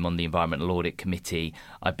 I'm on the Environmental Audit Committee.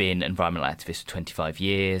 I've been an environmental activist for 25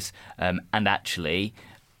 years. And actually,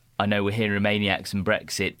 I know we're hearing Romaniacs and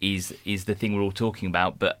Brexit is the thing we're all talking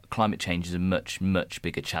about, but climate change is a much, much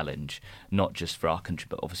bigger challenge, not just for our country,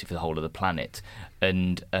 but obviously for the whole of the planet.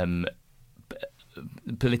 And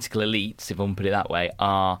political elites, if I want to put it that way,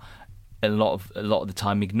 are a lot of the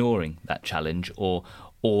time ignoring that challenge or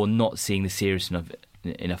not seeing the seriousness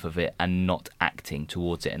enough of it and not acting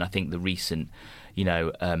towards it. And I think the recent,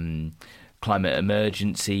 climate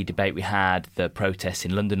emergency debate we had, the protests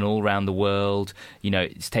in London and all around the world,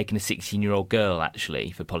 it's taken a 16-year-old girl,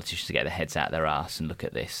 actually, for politicians to get their heads out of their arse and look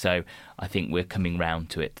at this. So I think we're coming round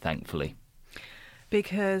to it, thankfully.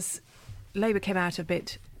 Because Labour came out a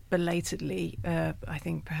bit belatedly, I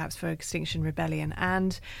think perhaps for Extinction Rebellion,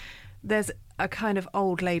 and there's a kind of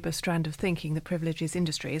old Labour strand of thinking that privileges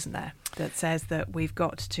industry, isn't there? That says that we've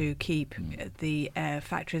got to keep the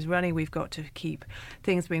factories running, we've got to keep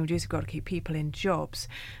things being reduced, we've got to keep people in jobs.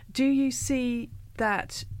 Do you see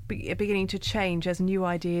that beginning to change as new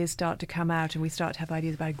ideas start to come out and we start to have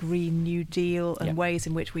ideas about a Green New Deal and ways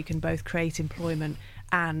in which we can both create employment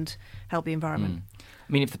and help the environment?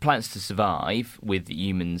 I mean, if the planet's to survive with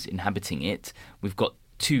humans inhabiting it, we've got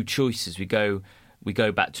two choices. We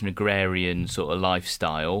go back to an agrarian sort of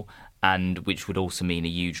lifestyle, and which would also mean a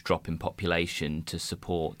huge drop in population to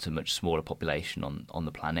support a much smaller population on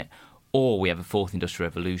the planet. Or we have a fourth industrial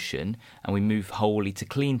revolution and we move wholly to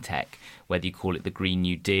clean tech, whether you call it the Green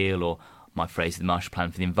New Deal or my phrase, the Marshall Plan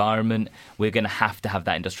for the Environment. We're going to have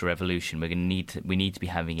that industrial revolution. We need to be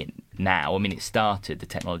having it now. I mean, it started, the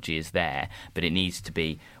technology is there, but it needs to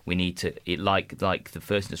be. Like the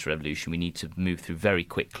first industrial revolution, we need to move through very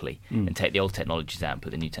quickly and take the old technologies out and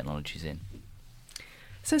put the new technologies in.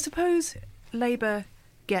 So suppose Labour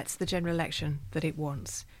gets the general election that it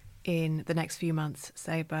wants in the next few months,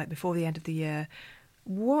 say before the end of the year.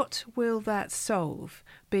 What will that solve?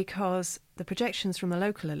 Because the projections from the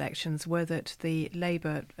local elections were that the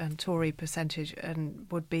Labour and Tory percentage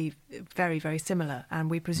would be very, very similar,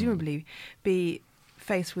 and we presumably be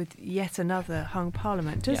faced with yet another hung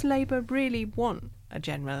parliament. Does Labour really want a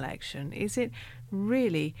general election? Is it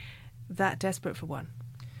really that desperate for one?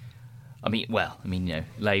 I mean,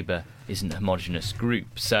 Labour isn't a homogenous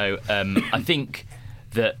group, so I think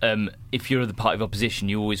that if you're the party of opposition,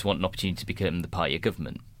 you always want an opportunity to become the party of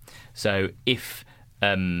government. So if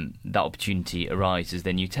that opportunity arises,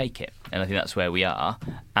 then you take it. And I think that's where we are.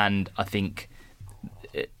 And I think,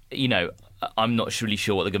 I'm not really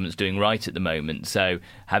sure what the government's doing right at the moment. So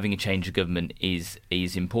having a change of government is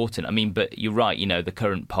important. I mean, but you're right, the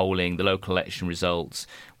current polling, the local election results,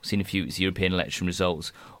 we've seen a few European election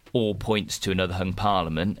results, all points to another hung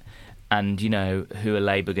parliament. And, who are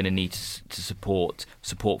Labour going to need to support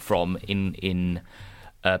from in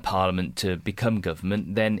Parliament to become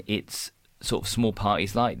government, then it's sort of small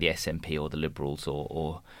parties like the SNP or the Liberals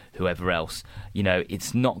or whoever else.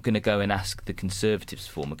 It's not going to go and ask the Conservatives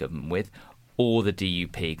to form a government with, or the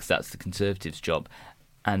DUP, because that's the Conservatives' job.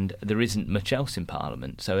 And there isn't much else in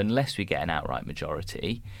Parliament. So unless we get an outright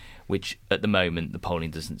majority, which at the moment the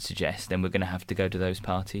polling doesn't suggest, then we're going to have to go to those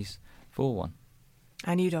parties for one.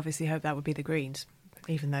 And you'd obviously hope that would be the Greens,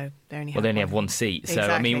 even though they only have one seat. So,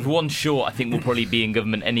 Exactly. I mean, with one short, I think we'll probably be in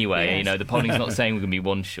government anyway. Yes. The polling's not saying we're going to be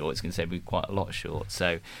one short. It's going to say we're quite a lot short.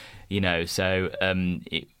 So,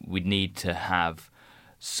 we'd need to have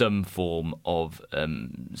some form of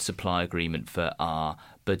supply agreement for our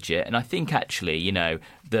budget. And I think, actually,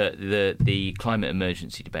 the climate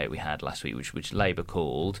emergency debate we had last week, which Labour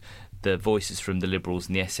called, the voices from the Liberals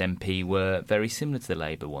and the SNP were very similar to the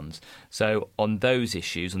Labour ones. So on those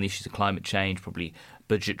issues, on the issues of climate change, probably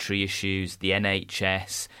budgetary issues, the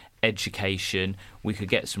NHS, education, we could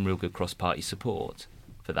get some real good cross-party support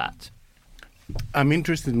for that. I'm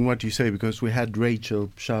interested in what you say because we had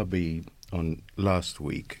Rachel Sharby on last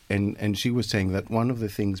week, and she was saying that one of the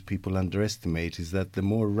things people underestimate is that the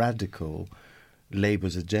more radical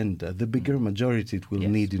Labour's agenda, the bigger majority it will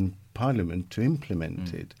need in Parliament to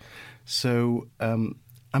implement it. So,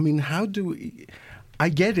 how do we... I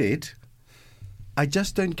get it. I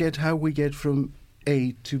just don't get how we get from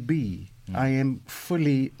A to B. I am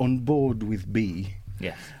fully on board with B.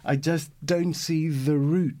 Yes. I just don't see the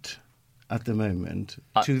route at the moment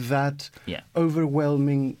to that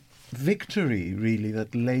overwhelming victory, really,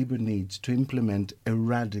 that Labour needs to implement a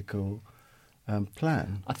radical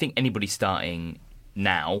plan. I think anybody starting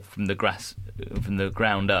now from the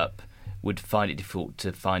ground up would find it difficult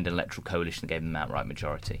to find an electoral coalition that gave them an outright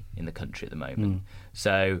majority in the country at the moment.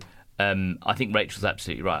 So I think Rachel's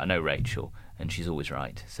absolutely right. I know Rachel, and she's always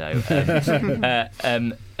right. So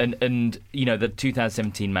and you know, the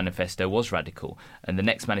 2017 manifesto was radical, and the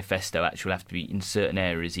next manifesto actually will have to be in certain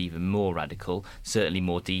areas even more radical, certainly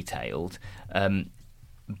more detailed.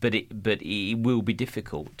 But it will be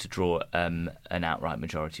difficult to draw an outright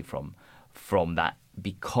majority from that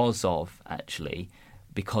because of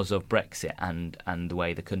Brexit and the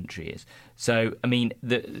way the country is. So I mean,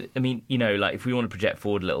 you know, like if we want to project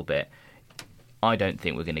forward a little bit, I don't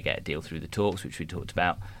think we're going to get a deal through the talks, which we talked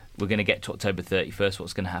about. We're going to get to October 31st.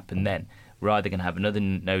 What's going to happen then? We're either going to have another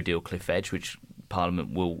no-deal cliff edge, which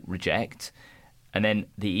Parliament will reject, and then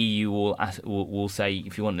the EU will say,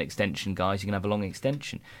 if you want an extension, guys, you can have a long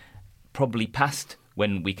extension, probably past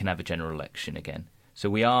when we can have a general election again. So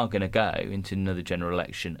we are going to go into another general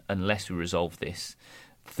election unless we resolve this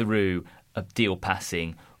through a deal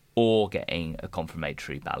passing or getting a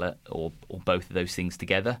confirmatory ballot, or both of those things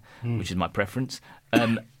together, which is my preference.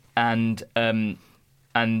 And then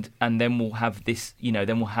we'll have this. You know,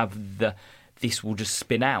 then we'll have this will just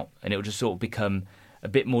spin out, and it will just sort of become a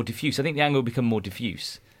bit more diffuse. I think the anger will become more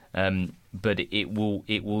diffuse, but it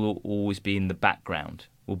will always be in the background.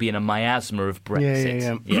 We'll be in a miasma of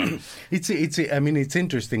Brexit. Yeah. It's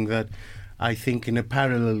interesting that I think in a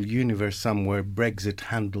parallel universe somewhere, Brexit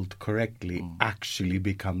handled correctly actually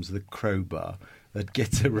becomes the crowbar that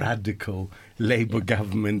gets a radical Labour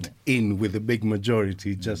government in with a big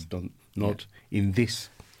majority, just not in this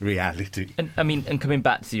reality. And coming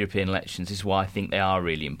back to the European elections, this is why I think they are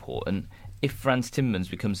really important. If Frans Timmermans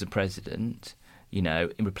becomes the president, you know,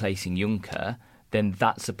 in replacing Juncker, then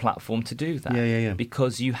that's a platform to do that. Yeah.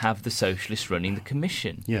 Because you have the socialists running the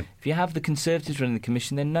Commission. Yeah. If you have the Conservatives running the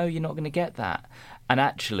Commission, then no, you're not going to get that. And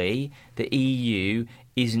actually, the EU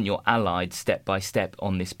isn't your allied step by step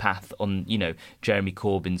on this path, on, you know, Jeremy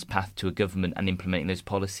Corbyn's path to a government and implementing those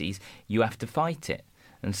policies. You have to fight it.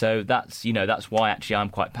 And so that's why actually I'm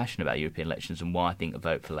quite passionate about European elections and why I think a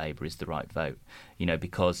vote for Labour is the right vote. You know,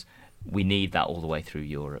 because we need that all the way through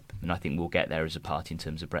Europe, and I think we'll get there as a party in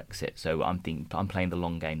terms of Brexit. So I'm playing the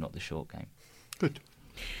long game, not the short game. Good.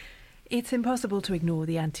 It's impossible to ignore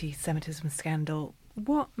the anti-Semitism scandal.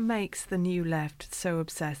 What makes the New Left so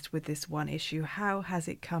obsessed with this one issue? How has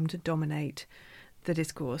it come to dominate the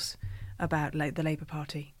discourse about the Labour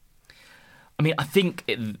Party? I mean, I think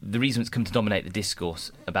the reason it's come to dominate the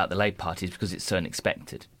discourse about the Labour Party is because it's so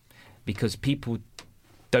unexpected. Because people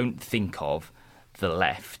don't think of the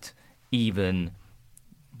left, even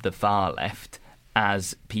the far left,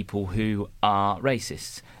 as people who are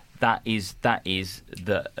racists. That is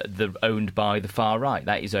the owned by the far right.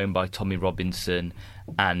 That is owned by Tommy Robinson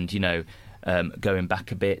and, you know, going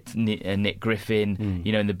back a bit, Nick Griffin,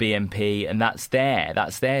 you know, in the BNP, and that's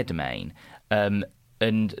their domain. And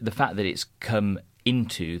the fact that it's come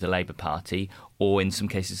into the Labour Party, or in some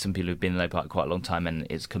cases some people who've been in the Labour Party quite a long time and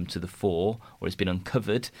it's come to the fore, or it's been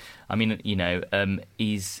uncovered, I mean, you know,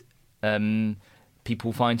 is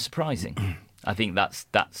people find surprising. I think that's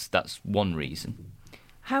one reason.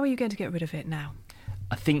 How are you going to get rid of it now?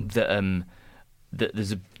 I think that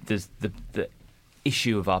there's the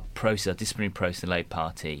issue of our process, our disciplinary process in the Labour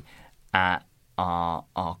Party are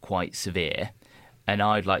quite severe, and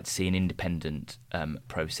I'd like to see an independent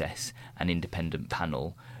process, an independent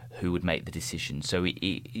panel who would make the decision. So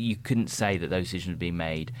you couldn't say that those decisions were being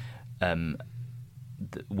made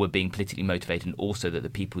were being politically motivated, and also that the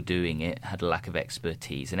people doing it had a lack of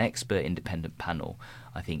expertise. An expert independent panel,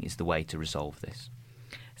 I think, is the way to resolve this.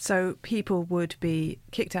 So people would be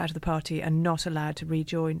kicked out of the party and not allowed to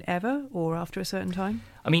rejoin ever, or after a certain time?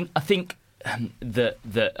 I mean, I think that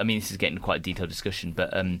I mean, this is getting quite a detailed discussion,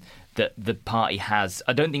 but that the party has,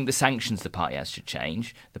 I don't think the sanctions the party has should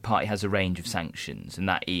change. The party has a range of sanctions, and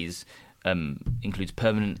that is includes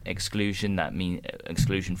permanent exclusion, that means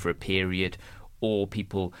exclusion for a period, or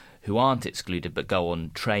people who aren't excluded but go on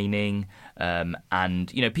training,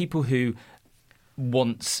 and, you know, people who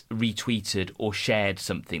once retweeted or shared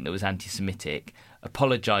something that was anti-Semitic,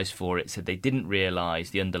 apologised for it, said they didn't realise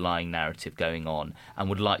the underlying narrative going on and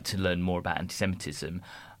would like to learn more about anti-Semitism.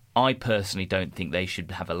 I personally don't think they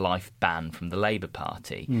should have a life ban from the Labour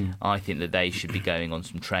Party. I think that they should be going on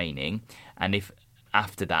some training, and if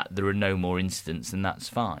after that there are no more incidents, then that's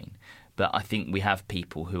fine. But I think we have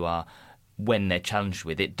people who are, when they're challenged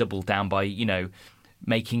with it, double down by, you know,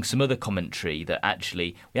 making some other commentary that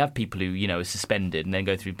actually we have people who, you know, are suspended and then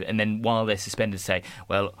go through, and then while they're suspended say,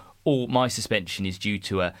 well, all my suspension is due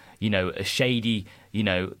to a shady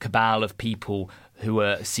cabal of people who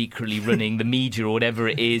are secretly running the media or whatever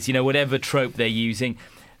it is, whatever trope they're using.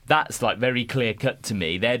 That's like very clear cut to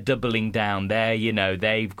me. They're doubling down.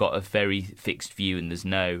 They've got a very fixed view, and there's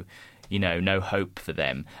no hope for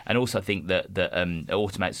them. And also, I think that an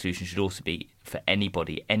automatic solution should also be for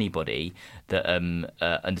anybody that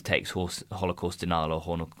undertakes Holocaust denial or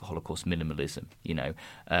Holocaust minimalism.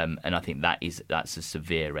 And I think that's a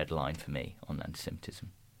severe red line for me on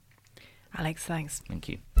anti-Semitism. Alex, thanks. Thank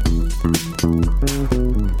you.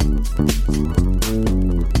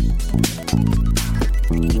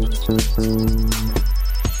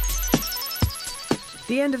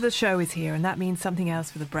 The end of the show is here, and that means something else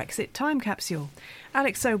for the Brexit time capsule.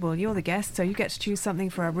 Alex Sobel, you're the guest, so you get to choose something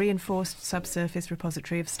for our reinforced subsurface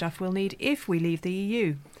repository of stuff we'll need if we leave the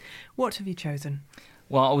EU. What have you chosen?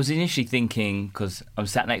 Well, I was initially thinking, because I'm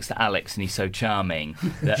sat next to Alex and he's so charming,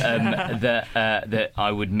 that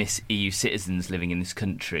I would miss EU citizens living in this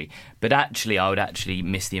country. But actually, I would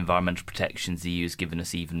miss the environmental protections the EU has given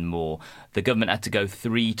us even more. The government had to go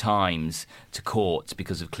 3 times to court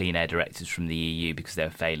because of clean air directives from the EU because they were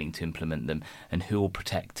failing to implement them. And who will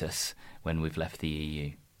protect us when we've left the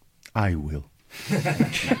EU? I will.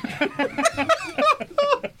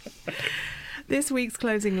 This week's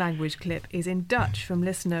closing language clip is in Dutch from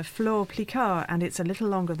listener Floor Plicard, and it's a little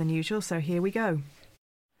longer than usual, so here we go.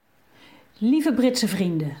 Lieve Britse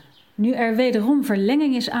vrienden, nu er wederom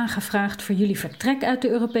verlenging is aangevraagd voor jullie vertrek uit de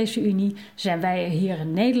Europese Unie, zijn wij hier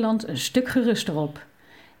in Nederland een stuk geruster op.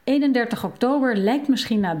 31 oktober lijkt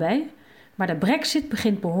misschien nabij, maar de Brexit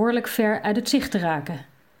begint behoorlijk ver uit het zicht te raken.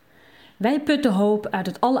 Wij putten hoop uit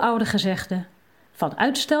het aloude gezegde: van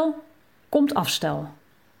uitstel komt afstel.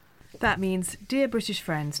 That means, dear British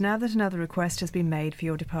friends, now that another request has been made for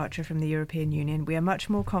your departure from the European Union, we are much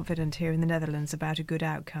more confident here in the Netherlands about a good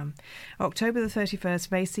outcome. October the 31st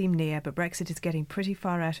may seem near, but Brexit is getting pretty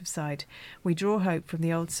far out of sight. We draw hope from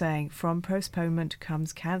the old saying, from postponement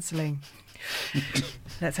comes cancelling.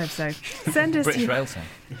 Let's hope so. Send us British Rail saying.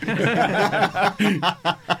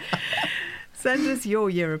 Send us your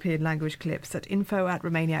European language clips at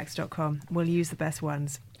info@romaniacs.com. We'll use the best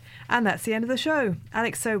ones. And that's the end of the show.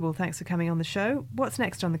 Alex Sobel, thanks for coming on the show. What's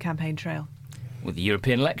next on the campaign trail? Well, the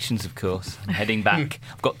European elections, of course. I'm heading back.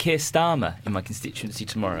 I've got Keir Starmer in my constituency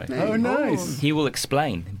tomorrow. Oh, nice. He will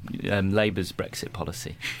explain Labour's Brexit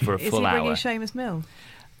policy for a full hour. Is he bringing Seamus Mill?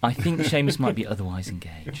 I think Seamus might be otherwise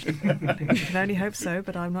engaged. You can only hope so,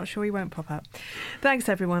 but I'm not sure he won't pop up. Thanks,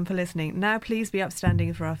 everyone, for listening. Now, please be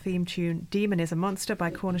upstanding for our theme tune, Demon is a Monster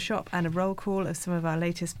by Corner Shop, and a roll call of some of our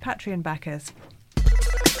latest Patreon backers.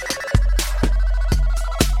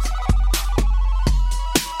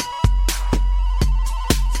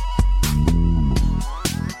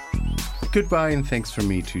 Goodbye and thanks from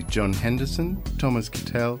me to John Henderson, Thomas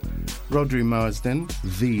Cattell, Rodri Marsden,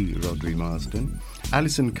 the Rodri Marsden,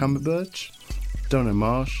 Alison Cumberbatch, Donna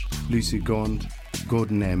Marsh, Lucy Gaunt,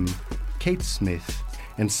 Gordon M., Kate Smith,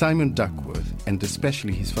 and Simon Duckworth, and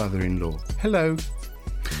especially his father-in-law. Hello.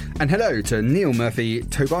 And hello to Neil Murphy,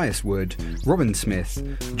 Tobias Wood, Robin Smith,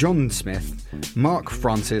 John Smith, Mark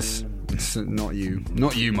Francis, not you,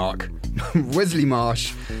 Mark, Wesley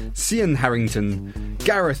Marsh, Cian Harrington,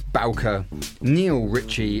 Gareth Bowker, Neil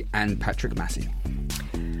Ritchie, and Patrick Massey.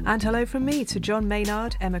 And hello from me to John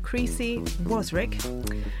Maynard, Emma Creasy, Wasrick,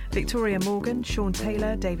 Victoria Morgan, Sean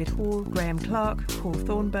Taylor, David Hall, Graham Clark, Paul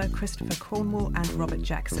Thornburg, Christopher Cornwall, and Robert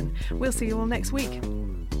Jackson. We'll see you all next week.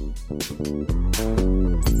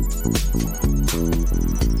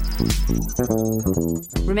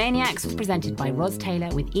 Romaniacs was presented by Ros Taylor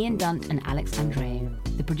with Ian Dunt and Alex Andreou.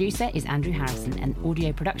 The producer is Andrew Harrison and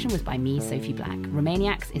audio production was by me, Sophie Black.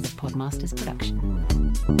 Romaniacs is a Podmasters production.